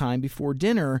of the time before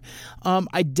dinner.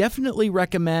 I definitely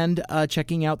recommend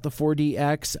checking out the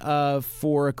 4DX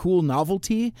for a cool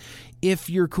novelty if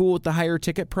you're cool with the higher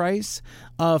ticket price.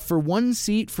 For one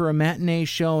seat for a matinee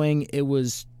showing, it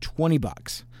was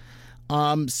 $20.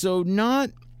 So not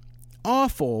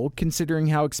awful considering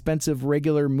how expensive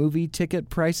regular movie ticket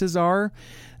prices are,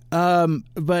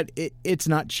 but it's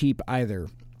not cheap either.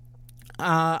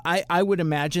 I would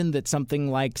imagine that something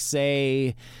like,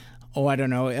 say, I don't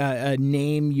know,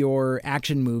 name your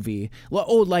action movie.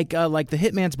 Like The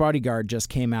Hitman's Bodyguard just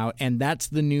came out, and that's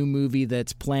the new movie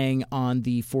that's playing on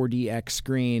the 4DX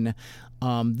screen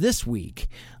this week.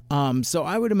 So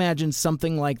I would imagine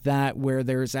something like that, where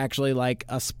there's actually like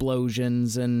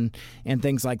explosions and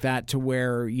things like that, to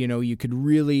where, you know, you could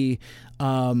really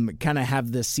kind of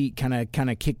have the seat kind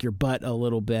of kick your butt a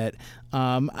little bit.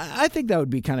 I think that would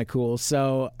be kind of cool.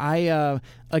 So I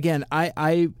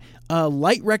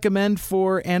light recommend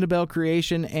for Annabelle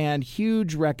Creation, and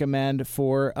huge recommend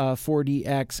for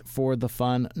 4DX for the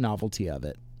fun novelty of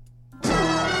it.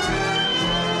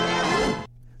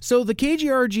 So the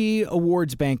KGRG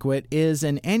Awards Banquet is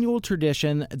an annual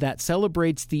tradition that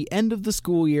celebrates the end of the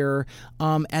school year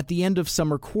at the end of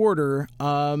summer quarter,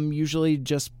 usually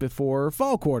just before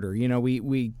fall quarter. You know,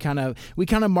 we kind of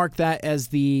mark that as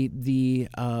the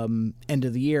end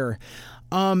of the year.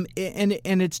 And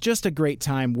it's just a great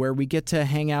time where we get to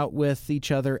hang out with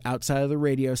each other outside of the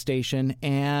radio station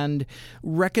and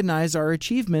recognize our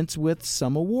achievements with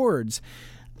some awards.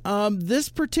 This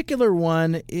particular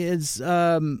one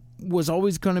was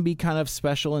always going to be kind of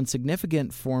special and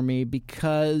significant for me,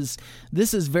 because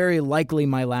this is very likely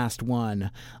my last one.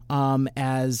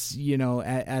 As you know,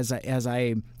 as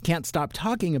I can't stop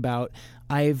talking about,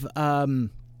 I'm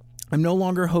no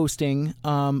longer hosting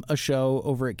a show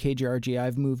over at KGRG.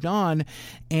 I've moved on,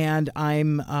 and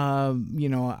I'm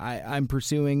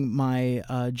pursuing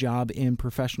my job in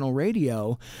professional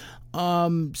radio.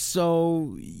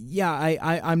 So yeah,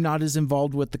 I'm not as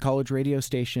involved with the college radio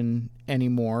station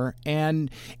anymore,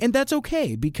 and that's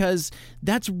okay, because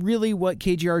that's really what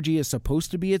KGRG is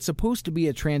supposed to be. It's supposed to be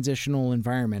a transitional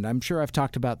environment. I'm sure I've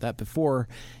talked about that before,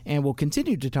 and will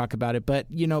continue to talk about it, but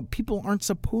you know, people aren't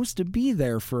supposed to be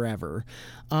there forever.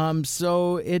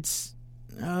 So it's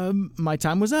my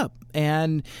time was up,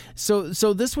 and so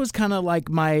this was kind of like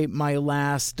my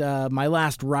last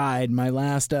ride, my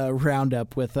last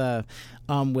roundup with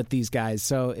these guys.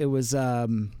 So it was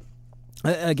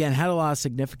again, had a lot of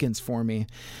significance for me.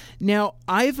 Now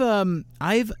I've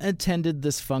attended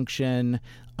this function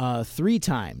 3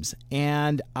 times,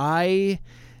 and I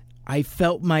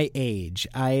felt my age.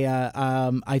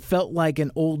 I felt like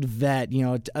an old vet, you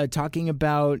know, talking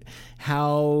about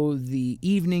how the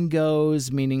evening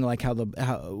goes, meaning like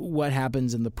what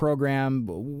happens in the program,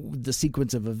 the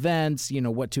sequence of events, you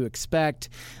know, what to expect,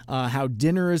 how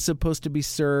dinner is supposed to be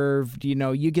served. You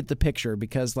know, you get the picture,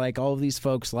 because like all of these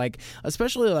folks, like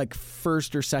especially like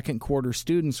first or second quarter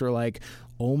students, are like,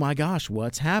 oh my gosh,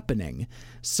 what's happening?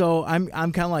 So I'm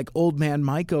kind of like old man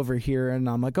Mike over here, and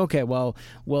I'm like, okay, well,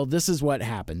 this is what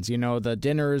happens. You know, the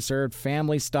dinner is served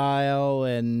family style,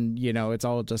 and you know, it's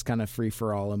all just kind of free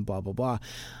for all and blah blah blah.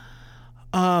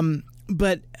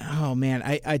 But oh man,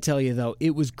 I tell you though,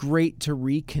 it was great to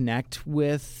reconnect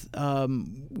with a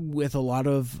lot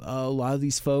of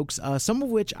these folks, some of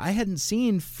which I hadn't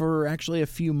seen for actually a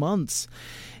few months.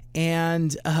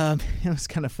 And it was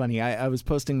kind of funny. I was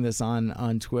posting this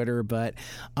on Twitter, but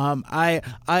I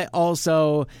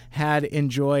also had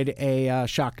enjoyed a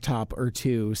shock top or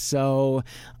two. So,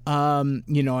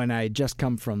 you know, and I had just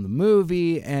come from the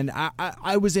movie, and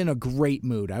I was in a great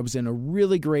mood. I was in a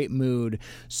really great mood.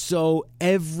 So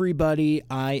everybody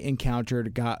I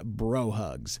encountered got bro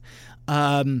hugs.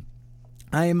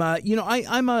 I'm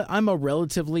a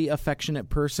relatively affectionate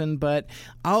person, but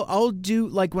I'll do,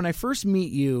 like, when I first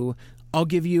meet you, I'll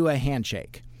give you a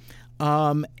handshake.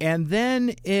 And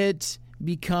then it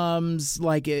becomes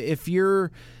like, if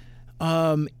you're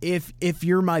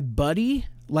my buddy,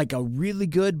 like a really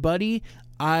good buddy,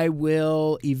 I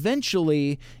will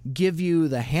eventually give you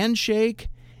the handshake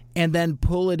and then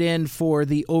pull it in for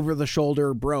the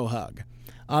over-the-shoulder bro hug.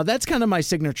 That's kind of my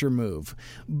signature move.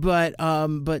 But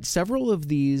several of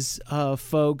these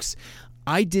folks,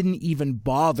 I didn't even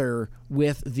bother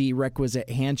with the requisite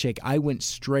handshake. I went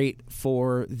straight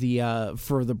for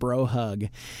the bro hug,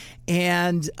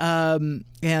 and there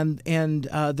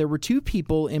were 2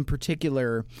 people in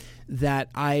particular that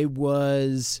I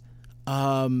was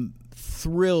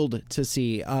thrilled to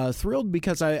see. Thrilled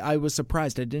because I was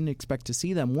surprised. I didn't expect to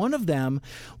see them. One of them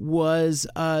was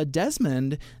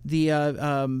Desmond, the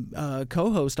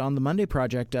co-host on the Monday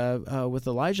Project with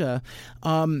Elijah.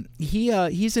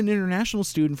 He's an international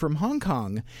student from Hong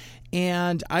Kong.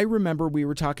 And I remember we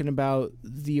were talking about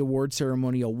the award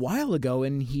ceremony a while ago,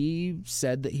 and he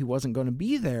said that he wasn't going to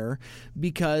be there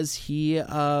because he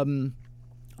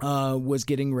was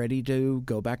getting ready to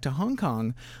go back to Hong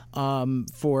Kong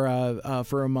for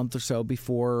a month or so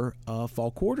before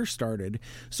fall quarter started.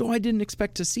 So I didn't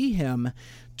expect to see him.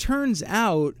 turns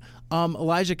out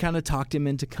Elijah kind of talked him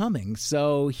into coming.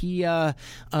 So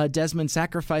Desmond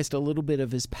sacrificed a little bit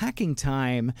of his packing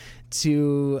time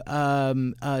to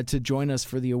join us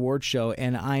for the award show,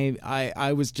 and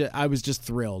I was just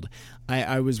thrilled.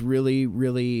 I was really,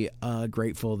 really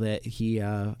grateful that he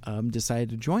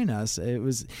decided to join us. It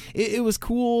was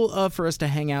cool for us to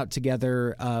hang out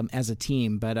together as a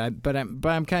team, but I'm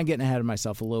kind of getting ahead of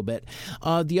myself a little bit.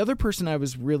 The other person I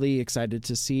was really excited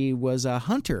to see was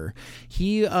Hunter.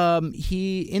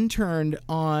 He interned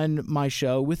on my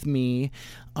show with me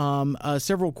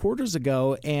several quarters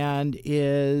ago, and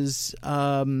is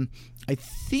I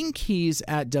think he's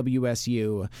at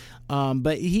WSU,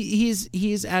 but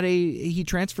he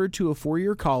transferred to a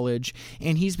 4-year college,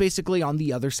 and he's basically on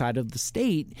the other side of the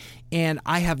state, and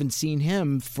I haven't seen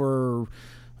him for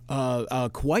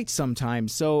quite some time.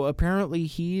 So apparently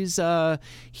he's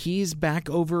back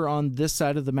over on this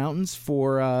side of the mountains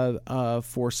for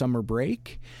summer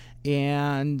break.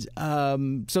 And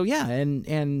so yeah,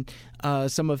 and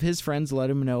some of his friends let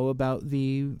him know about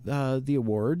the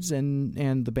awards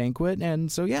and the banquet,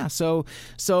 and so yeah, so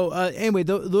anyway,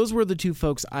 those were the two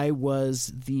folks I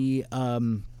was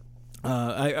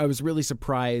I was really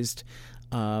surprised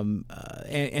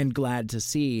and glad to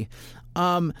see.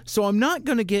 So I'm not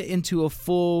going to get into a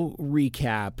full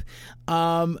recap,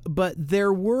 but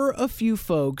there were a few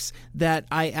folks that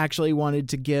I actually wanted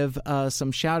to give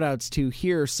some shout-outs to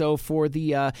here. So for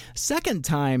the second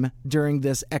time during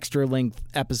this extra length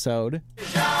episode,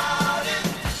 shout it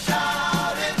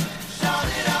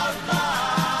out loud.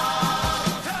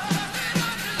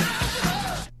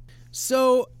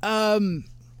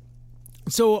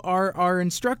 So our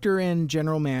instructor and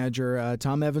general manager,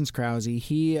 Tom Evans Krause,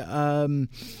 he is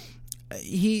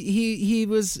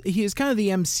kind of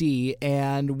the MC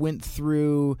and went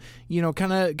through,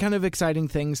 kind of exciting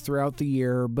things throughout the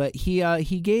year, but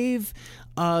he gave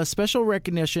special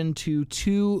recognition to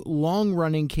 2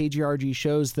 long-running KGRG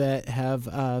shows that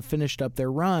have finished up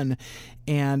their run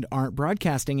and aren't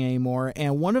broadcasting anymore.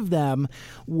 And one of them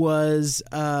was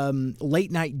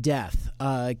Late Night Death,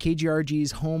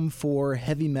 KGRG's home for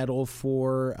heavy metal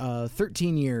for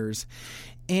 13 years.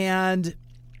 And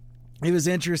it was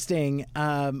interesting.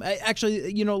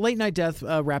 Actually, Late Night Death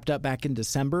wrapped up back in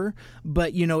December,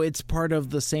 but it's part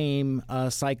of the same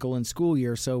cycle and school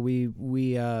year. So we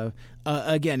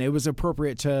again, it was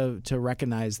appropriate to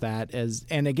recognize that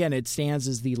and again, it stands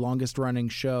as the longest running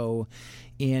show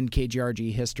in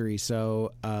KGRG history.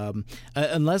 So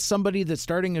unless somebody that's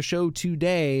starting a show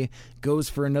today goes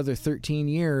for another 13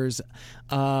 years,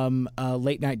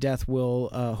 Late Night Death will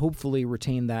hopefully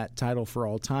retain that title for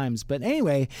all times. But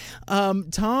anyway,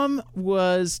 Tom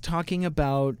was talking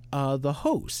about the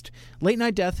host. Late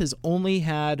Night Death has only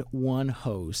had one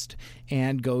host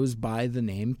and goes by the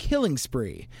name Killing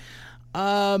Spree.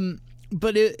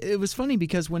 But it was funny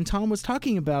because when Tom was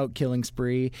talking about Killing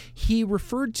Spree, he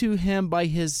referred to him by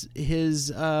his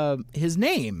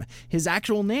name, his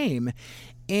actual name.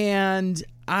 And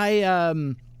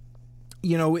I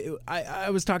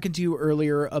was talking to you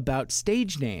earlier about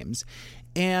stage names,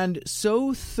 and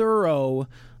so thorough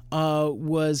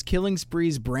was Killing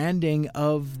Spree's branding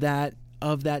of that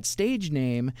stage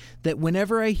name that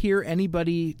whenever I hear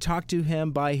anybody talk to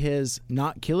him by his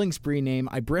not Killing Spree name,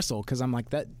 I bristle, because I'm like,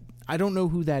 that I don't know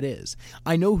who that is.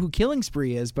 I know who Killing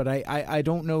Spree is, but I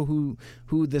don't know who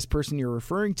this person you're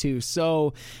referring to.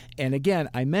 So, and again,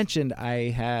 I mentioned I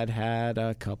had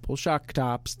a couple shock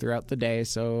tops throughout the day,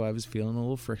 so I was feeling a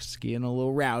little frisky and a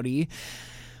little rowdy.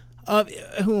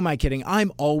 Who am I kidding?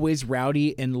 I'm always rowdy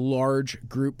in large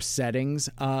group settings.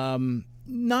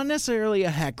 Not necessarily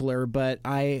a heckler, but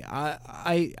I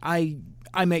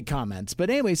make comments. But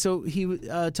anyway, so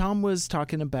Tom was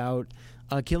talking about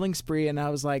Killing Spree, and I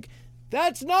was like,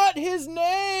 "That's not his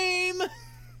name."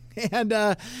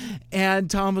 And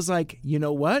Tom was like, "You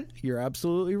know what? You're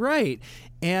absolutely right."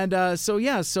 And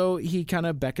so he kind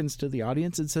of beckons to the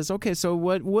audience and says, "Okay, so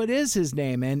what is his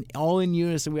name?" And all in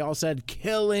unison, we all said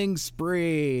Killing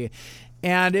Spree.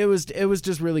 And it was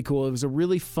just really cool. It was a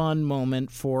really fun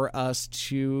moment for us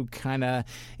to kind of,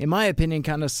 in my opinion,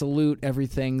 kind of salute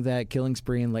everything that Killing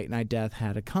Spree and Late Night Death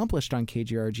had accomplished on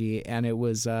KGRG. And it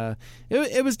was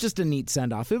just a neat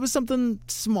send off. It was something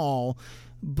small,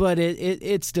 but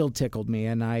it still tickled me,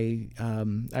 and I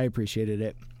appreciated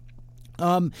it.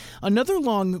 Another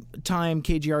long time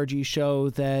KGRG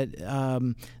show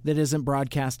that isn't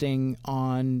broadcasting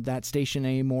on that station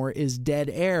anymore is Dead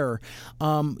Air,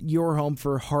 your home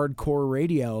for hardcore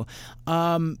radio.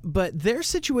 But their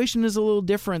situation is a little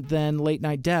different than Late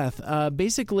Night Death.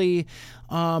 Basically,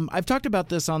 I've talked about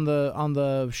this on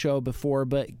the show before,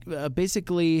 but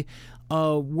basically,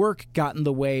 work got in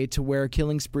the way to where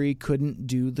Killing Spree couldn't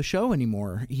do the show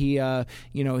anymore.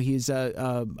 He's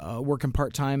working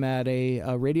part-time at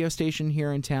a radio station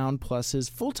here in town, plus his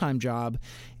full-time job,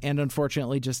 and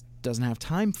unfortunately just doesn't have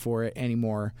time for it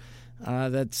anymore.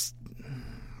 That's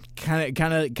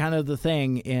kind of the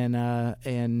thing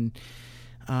in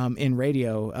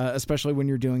radio, especially when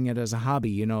you're doing it as a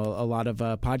hobby. A lot of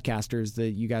podcasters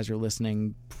that you guys are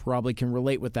listening probably can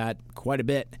relate with that quite a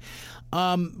bit.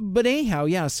 But anyhow,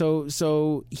 yeah,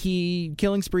 so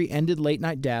Killing Spree ended Late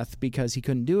Night Death because he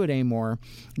couldn't do it anymore.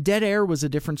 Dead Air was a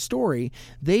different story.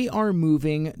 They are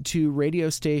moving to radio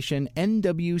station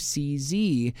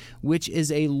NWCZ, which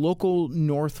is a local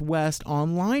Northwest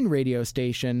online radio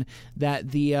station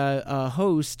that the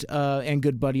host and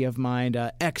good buddy of mine,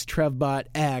 X Trevbot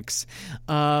X,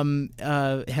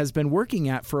 has been working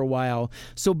at for a while.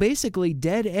 So basically,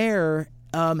 Dead Air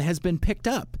has been picked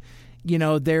up.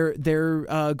 They're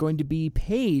going to be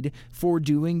paid for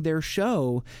doing their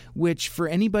show, which for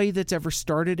anybody that's ever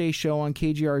started a show on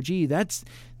KGRG,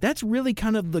 that's really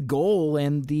kind of the goal,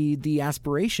 and the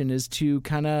aspiration is to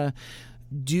kind of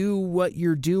do what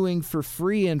you're doing for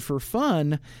free and for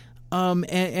fun,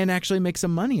 and actually make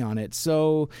some money on it.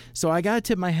 So I gotta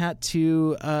tip my hat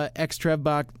to X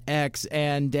Trevbot X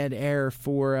and Dead Air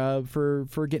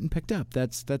for getting picked up.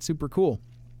 That's super cool.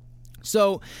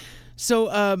 So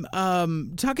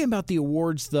talking about the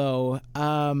awards, though,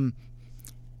 I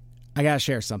gotta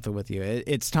share something with you.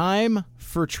 It's time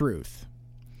for truth.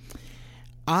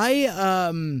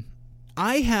 I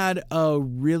had a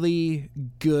really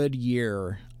good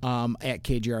year at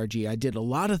KGRG. I did a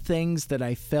lot of things that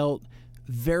I felt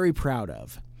very proud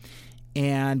of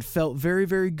and felt very,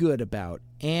 very good about.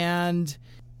 And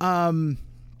I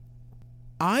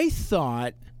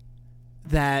thought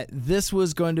that this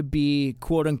was going to be,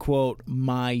 quote unquote,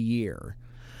 my year.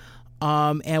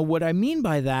 And what I mean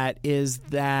by that is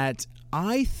that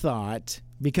I thought,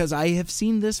 because I have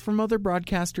seen this from other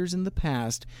broadcasters in the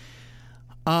past,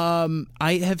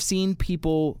 I have seen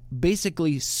people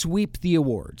basically sweep the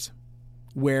awards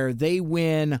where they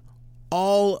win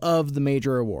all of the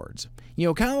major awards.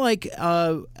 Kind of like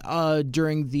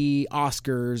during the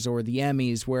Oscars or the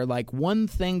Emmys, where like one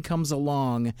thing comes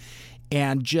along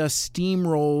and just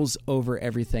steamrolls over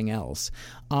everything else.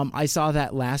 I saw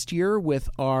that last year with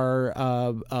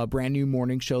our brand new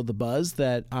morning show, The Buzz,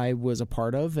 that I was a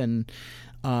part of. And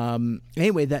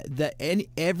anyway,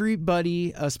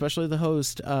 everybody, especially the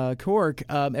host, Cork,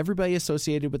 everybody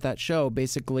associated with that show,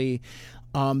 basically,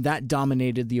 that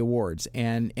dominated the awards,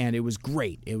 and it was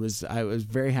great. I was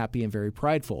very happy and very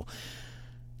prideful.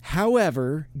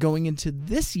 However, going into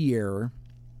this year,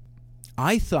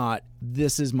 I thought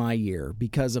this is my year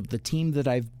because of the team that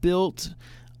I've built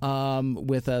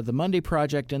with the Monday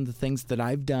Project and the things that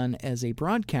I've done as a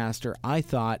broadcaster. I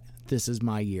thought this is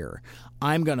my year.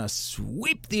 I'm going to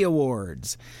sweep the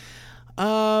awards.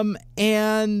 It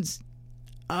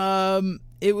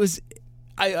was...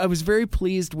 I was very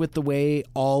pleased with the way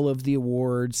all of the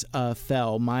awards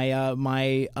fell.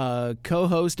 My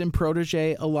co-host and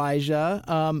protege,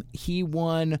 Elijah, he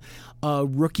won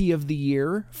Rookie of the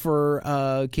Year for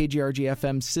KGRG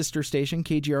FM's sister station,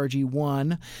 KGRG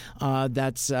 1.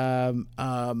 That's...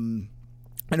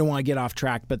 I don't want to get off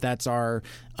track, but that's our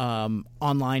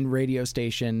online radio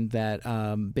station that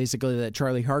basically that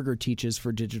Charlie Harger teaches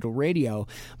for digital radio.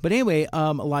 But anyway,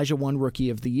 Elijah won Rookie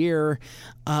of the Year,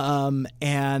 and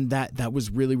that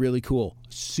was really, really cool.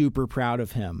 Super proud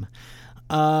of him.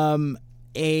 Another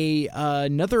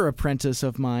apprentice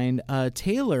of mine,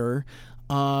 Taylor,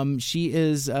 she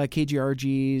is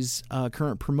KGRG's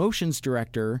current promotions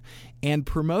director, and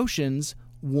promotions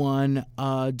won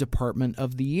Department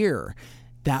of the Year.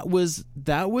 That was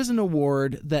an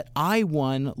award that I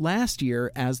won last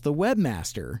year as the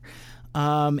webmaster,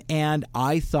 and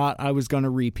I thought I was going to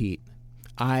repeat.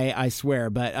 I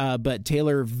swear, but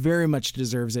Taylor very much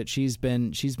deserves it. She's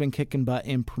been kicking butt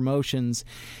in promotions,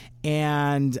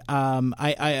 and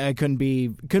I couldn't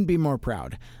be more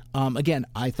proud. Again,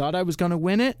 I thought I was going to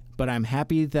win it, but I'm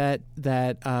happy that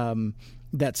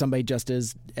somebody just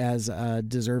as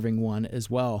deserving one as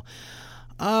well.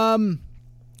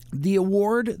 The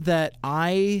award that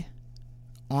I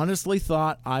honestly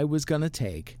thought I was going to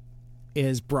take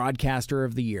is Broadcaster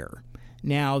of the Year.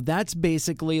 Now, that's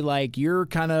basically like you're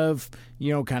kind of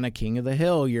king of the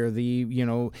hill.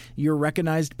 You're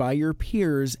recognized by your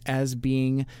peers as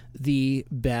being the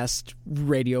best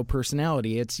radio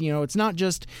personality. It's not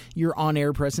just your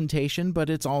on-air presentation, but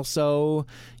it's also,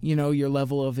 your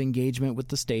level of engagement with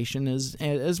the station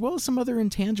as well as some other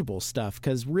intangible stuff.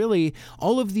 Because really,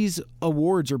 all of these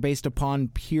awards are based upon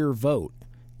peer vote.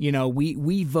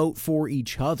 We vote for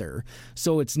each other.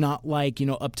 So it's not like,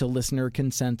 up to listener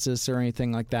consensus or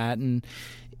anything like that. And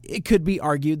it could be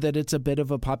argued that it's a bit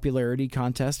of a popularity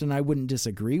contest, and I wouldn't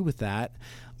disagree with that.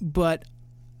 But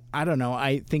I don't know.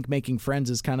 I think making friends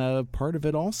is kind of part of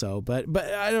it also, but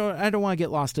I don't want to get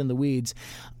lost in the weeds.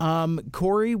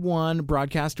 Corey won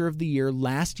Broadcaster of the Year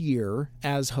last year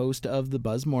as host of the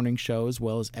Buzz Morning Show, as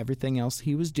well as everything else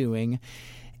he was doing.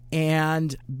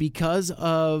 And because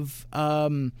of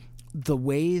the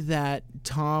way that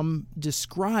Tom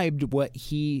described what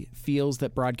he feels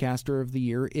that Broadcaster of the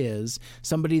Year is,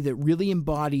 somebody that really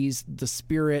embodies the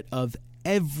spirit of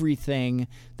everything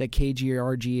that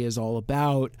KGRG is all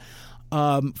about,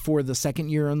 for the second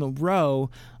year in a row,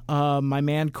 my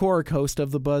man Cork, host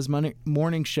of the Buzz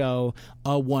Morning Show,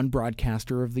 won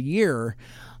Broadcaster of the Year,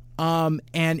 and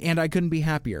I couldn't be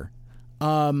happier.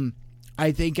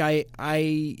 I think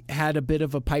I had a bit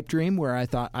of a pipe dream where I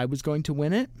thought I was going to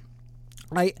win it.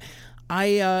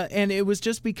 And it was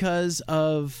just because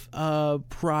of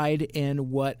pride in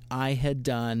what I had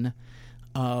done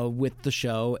with the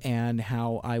show and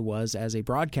how I was as a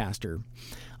broadcaster.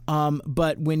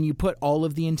 But when you put all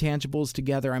of the intangibles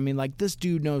together, I mean, like, this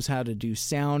dude knows how to do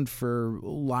sound for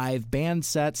live band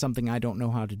sets, something I don't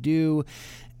know how to do,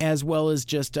 as well as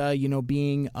just,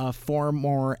 being far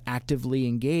more actively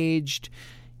engaged.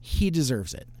 He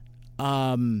deserves it.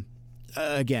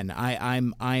 Again,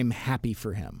 I'm happy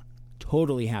for him.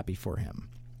 Totally happy for him.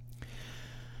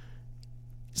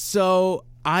 So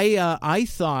I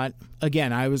thought,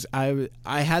 again,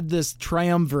 I had this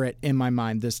triumvirate in my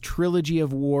mind, this trilogy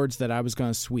of awards that I was going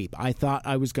to sweep. I thought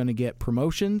I was going to get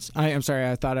promotions. I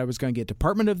thought I was going to get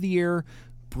Department of the Year,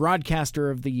 Broadcaster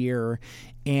of the Year,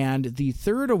 and the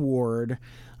third award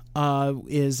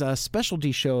is a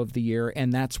Specialty Show of the Year,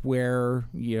 and that's where,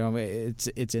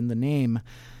 it's in the name.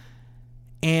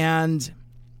 And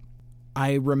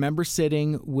I remember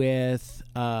sitting with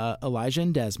Elijah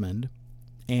and Desmond,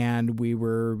 and we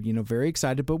were, very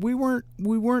excited, but we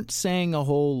weren't saying a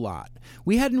whole lot.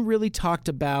 We hadn't really talked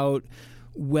about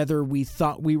whether we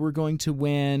thought we were going to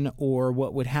win, or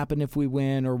what would happen if we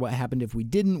win, or what happened if we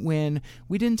didn't win.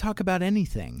 We didn't talk about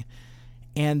anything.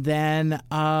 And then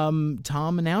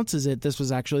Tom announces it. This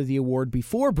was actually the award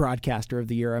before Broadcaster of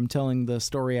the Year. I'm telling the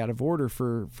story out of order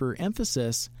for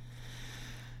emphasis.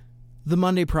 The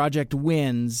Monday Project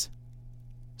wins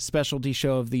Specialty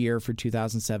Show of the Year for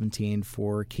 2017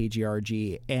 for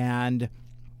KGRG. And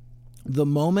the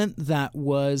moment that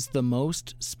was the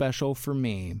most special for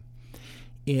me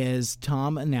is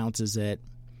Tom announces it.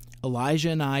 Elijah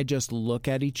and I just look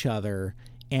at each other,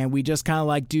 and we just kind of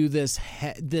like do this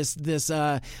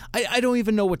I don't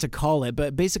even know what to call it,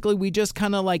 but basically we just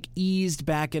kind of like eased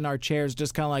back in our chairs,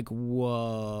 just kind of like,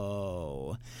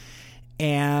 whoa.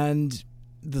 And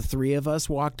the three of us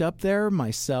walked up there,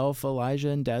 myself, Elijah,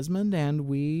 and Desmond, and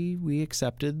we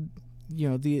accepted,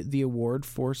 the award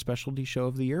for Specialty Show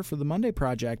of the Year for the Monday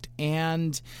Project.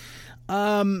 And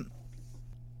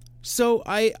so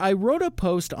I wrote a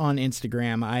post on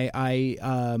Instagram.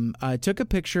 I took a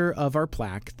picture of our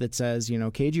plaque that says,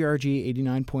 KGRG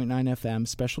 89.9 FM,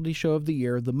 Specialty Show of the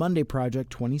Year, the Monday Project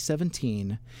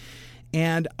 2017.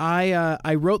 And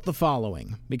I wrote the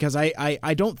following, because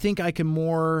I don't think I can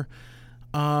more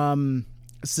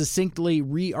succinctly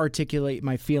re-articulate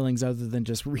my feelings other than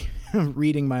just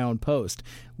reading my own post,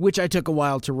 which I took a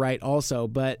while to write also.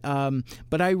 But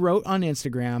I wrote on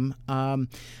Instagram,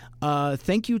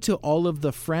 thank you to all of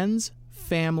the friends,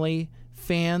 family,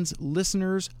 fans,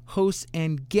 listeners, hosts,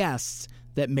 and guests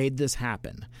that made this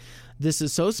happen. This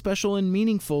is so special and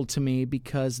meaningful to me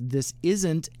because this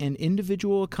isn't an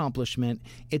individual accomplishment,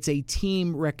 it's a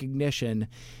team recognition,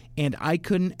 and I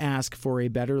couldn't ask for a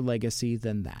better legacy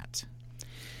than that.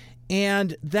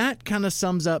 And that kind of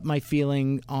sums up my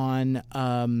feeling on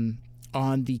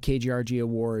the KGRG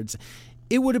Awards.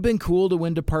 It would have been cool to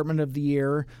win Department of the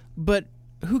Year, but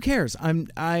who cares? I'm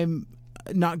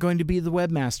not going to be the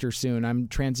webmaster soon. I'm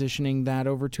transitioning that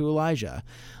over to Elijah.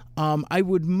 I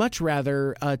would much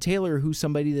rather Taylor, who's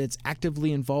somebody that's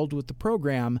actively involved with the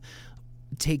program,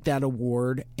 take that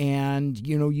award and,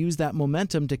 use that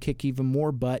momentum to kick even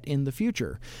more butt in the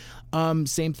future.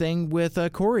 Same thing with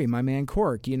Corey, my man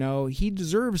Cork. He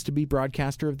deserves to be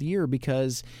Broadcaster of the Year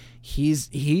because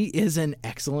he is an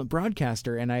excellent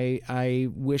broadcaster, and I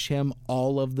wish him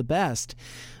all of the best.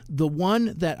 The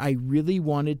one that I really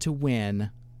wanted to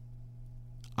win,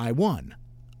 I won.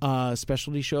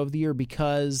 Specialty Show of the Year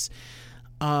because,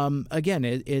 again,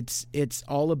 it's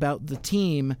all about the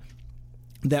team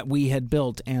that we had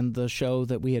built and the show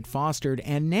that we had fostered.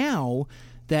 And now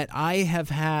that I have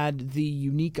had the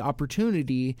unique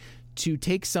opportunity to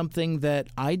take something that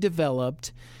I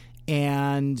developed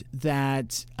and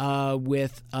that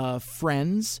with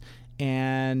friends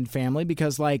and family,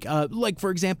 because like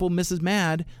for example, Mrs.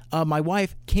 Mad, my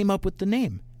wife, came up with the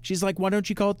name. She's like, why don't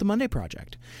you call it the Monday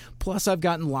Project? Plus, I've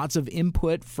gotten lots of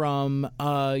input from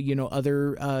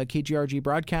other KGRG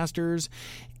broadcasters,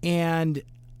 and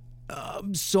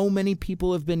so many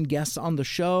people have been guests on the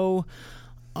show.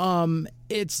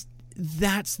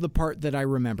 That's the part that I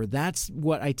remember. That's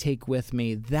what I take with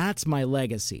me. That's my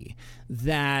legacy,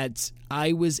 that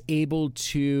I was able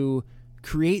to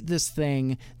create this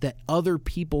thing that other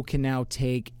people can now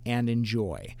take and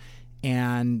enjoy.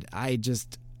 And I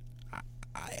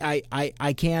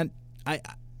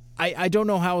don't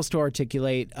know how else to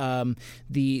articulate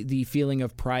the feeling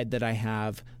of pride that I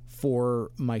have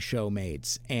for my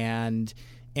showmates and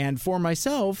for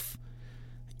myself.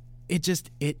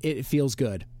 It feels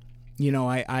good.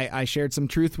 I shared some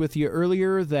truth with you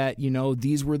earlier that,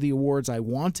 these were the awards I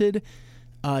wanted.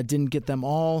 Didn't get them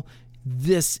all.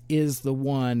 This is the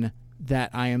one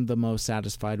that I am the most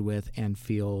satisfied with and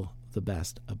feel the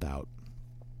best about.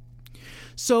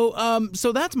 So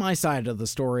that's my side of the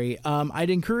story.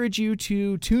 I'd encourage you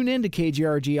to tune in to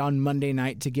KGRG on Monday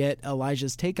night to get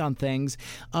Elijah's take on things,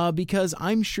 because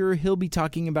I'm sure he'll be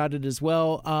talking about it as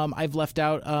well. I've left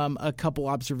out a couple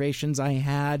observations I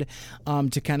had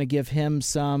to kind of give him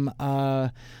some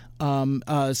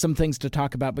things to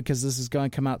talk about, because this is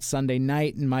going to come out Sunday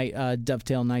night and might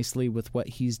dovetail nicely with what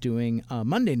he's doing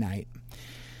Monday night.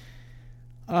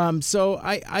 So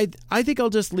I think I'll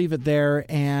just leave it there,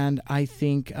 and I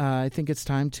think it's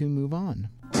time to move on.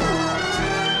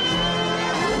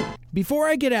 Before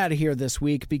I get out of here this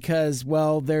week, because,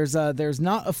 well, there's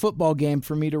not a football game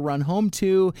for me to run home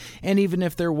to, and even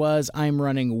if there was, I'm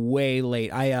running way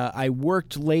late. I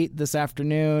worked late this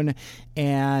afternoon,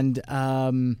 and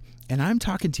I'm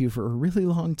talking to you for a really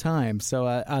long time,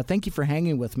 so thank you for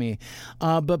hanging with me.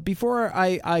 But before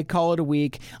I call it a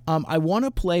week, I want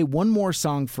to play one more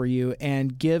song for you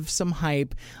and give some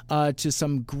hype to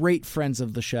some great friends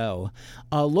of the show.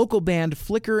 Local band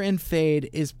Flicker and Fade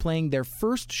is playing their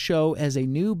first show as a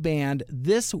new band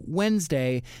this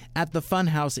Wednesday at the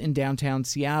Funhouse in downtown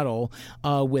Seattle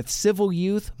with Civil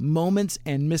Youth, Moments,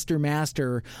 and Mr.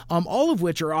 Master, all of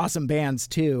which are awesome bands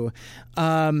too.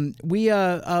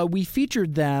 We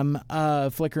featured them,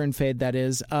 Flicker and Fade, that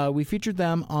is. We featured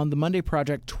them on the Monday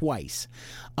Project twice.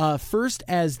 First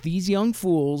as These Young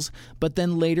Fools, but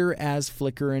then later as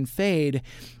Flicker and Fade.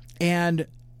 And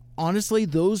honestly,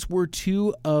 those were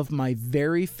two of my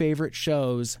very favorite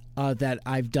shows that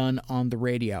I've done on the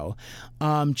radio.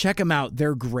 Check them out.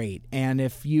 They're great. And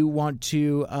if you want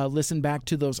to listen back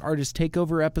to those Artist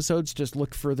Takeover episodes, just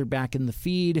look further back in the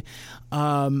feed.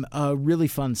 Really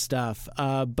fun stuff.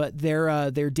 But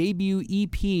their debut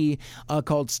EP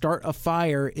called Start a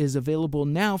Fire is available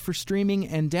now for streaming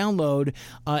and download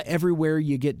everywhere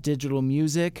you get digital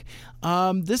music.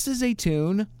 This is a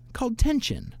tune called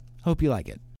Tension. Hope you like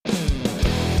it.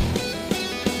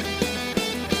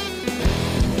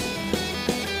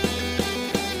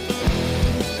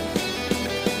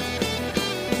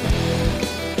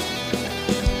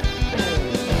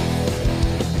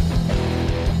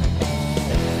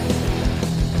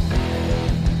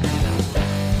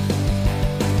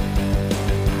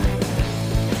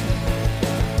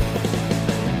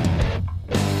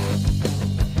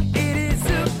 It is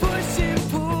a push and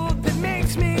pull that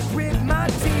makes me grit my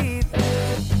teeth.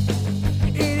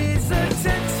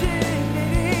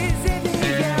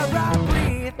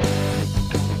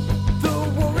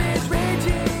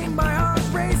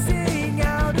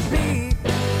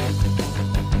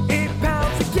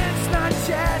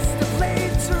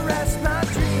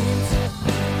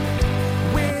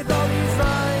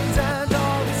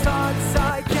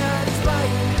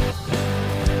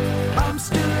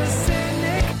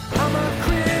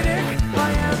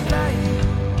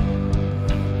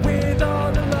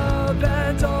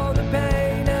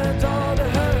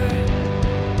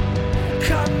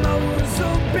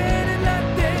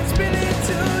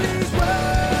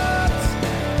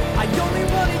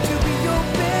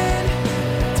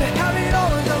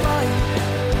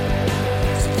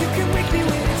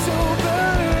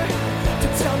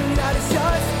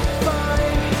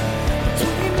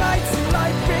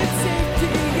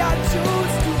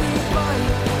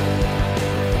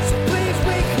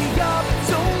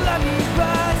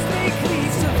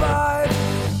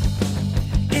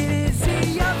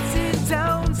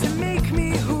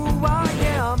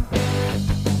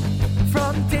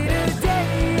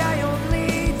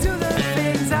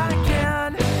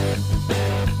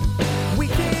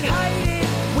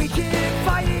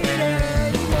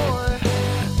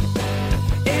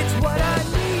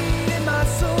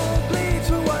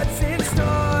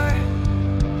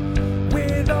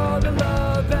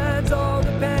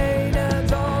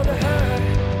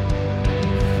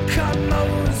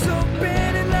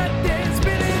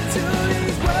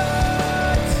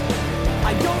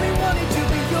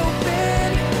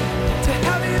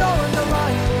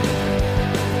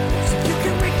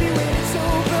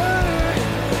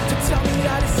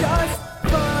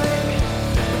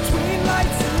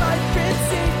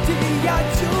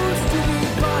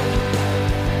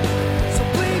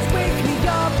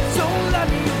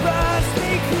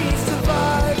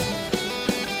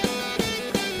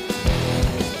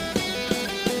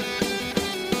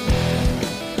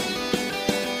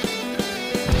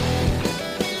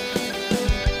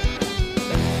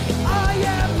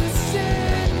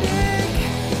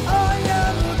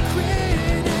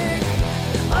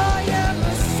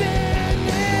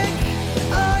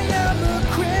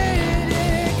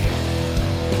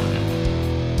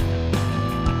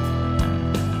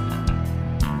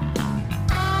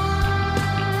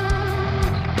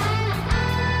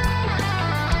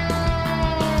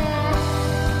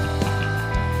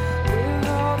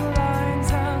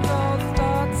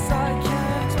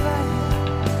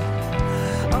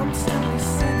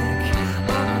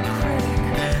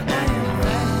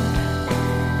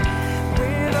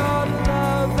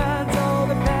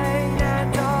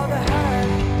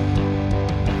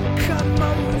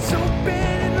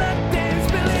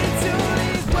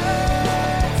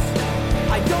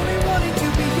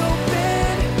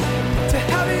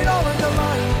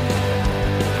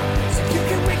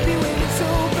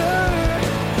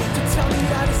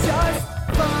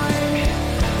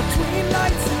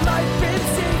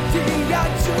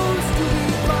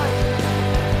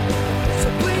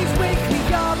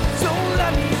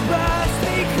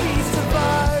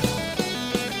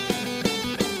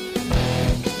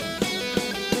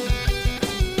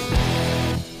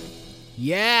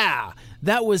 Yeah,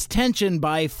 that was Tension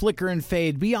by Flicker and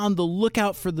Fade. Be on the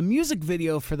lookout for the music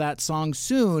video for that song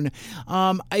soon.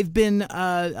 I've been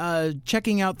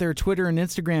checking out their Twitter and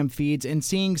Instagram feeds and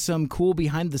seeing some cool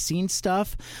behind-the-scenes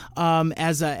stuff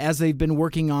as they've been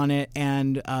working on it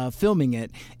and filming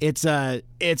it. It's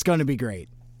going to be great.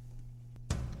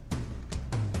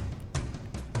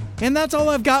 And that's all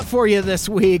I've got for you this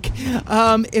week.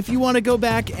 If you want to go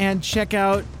back and check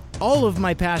out all of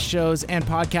my past shows and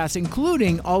podcasts,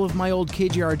 including all of my old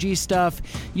KGRG stuff,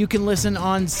 you can listen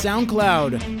on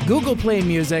SoundCloud, Google Play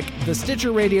Music, the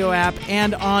Stitcher Radio app,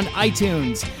 and on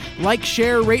iTunes. Like,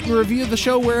 share, rate, and review the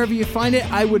show wherever you find it.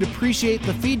 I would appreciate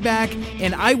the feedback,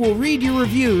 and I will read your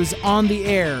reviews on the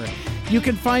air. You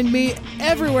can find me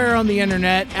everywhere on the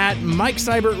internet at Mike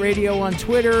Seibert Radio on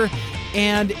Twitter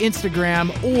and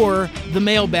Instagram, or the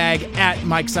mailbag at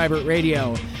Mike Seibert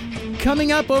Radio.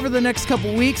 Coming up over the next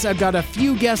couple weeks, I've got a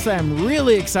few guests that I'm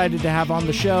really excited to have on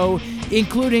the show,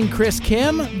 including Chris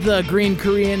Kim, the Green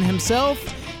Korean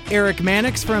himself, Eric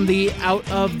Mannix from the Out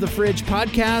of the Fridge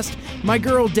podcast, my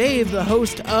girl Dave, the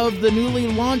host of the newly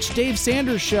launched Dave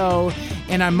Sanders Show,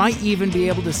 and I might even be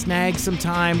able to snag some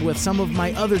time with some of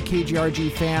my other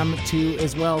KGRG fam too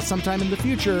as well sometime in the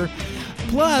future.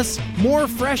 Plus, more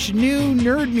fresh new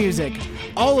nerd music.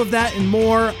 All of that and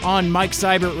more on Mike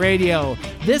Seibert Radio.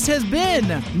 This has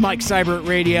been Mike Seibert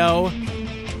Radio.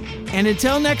 And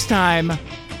until next time,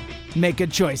 make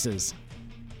good choices.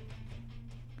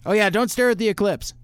 Oh yeah, don't stare at the eclipse.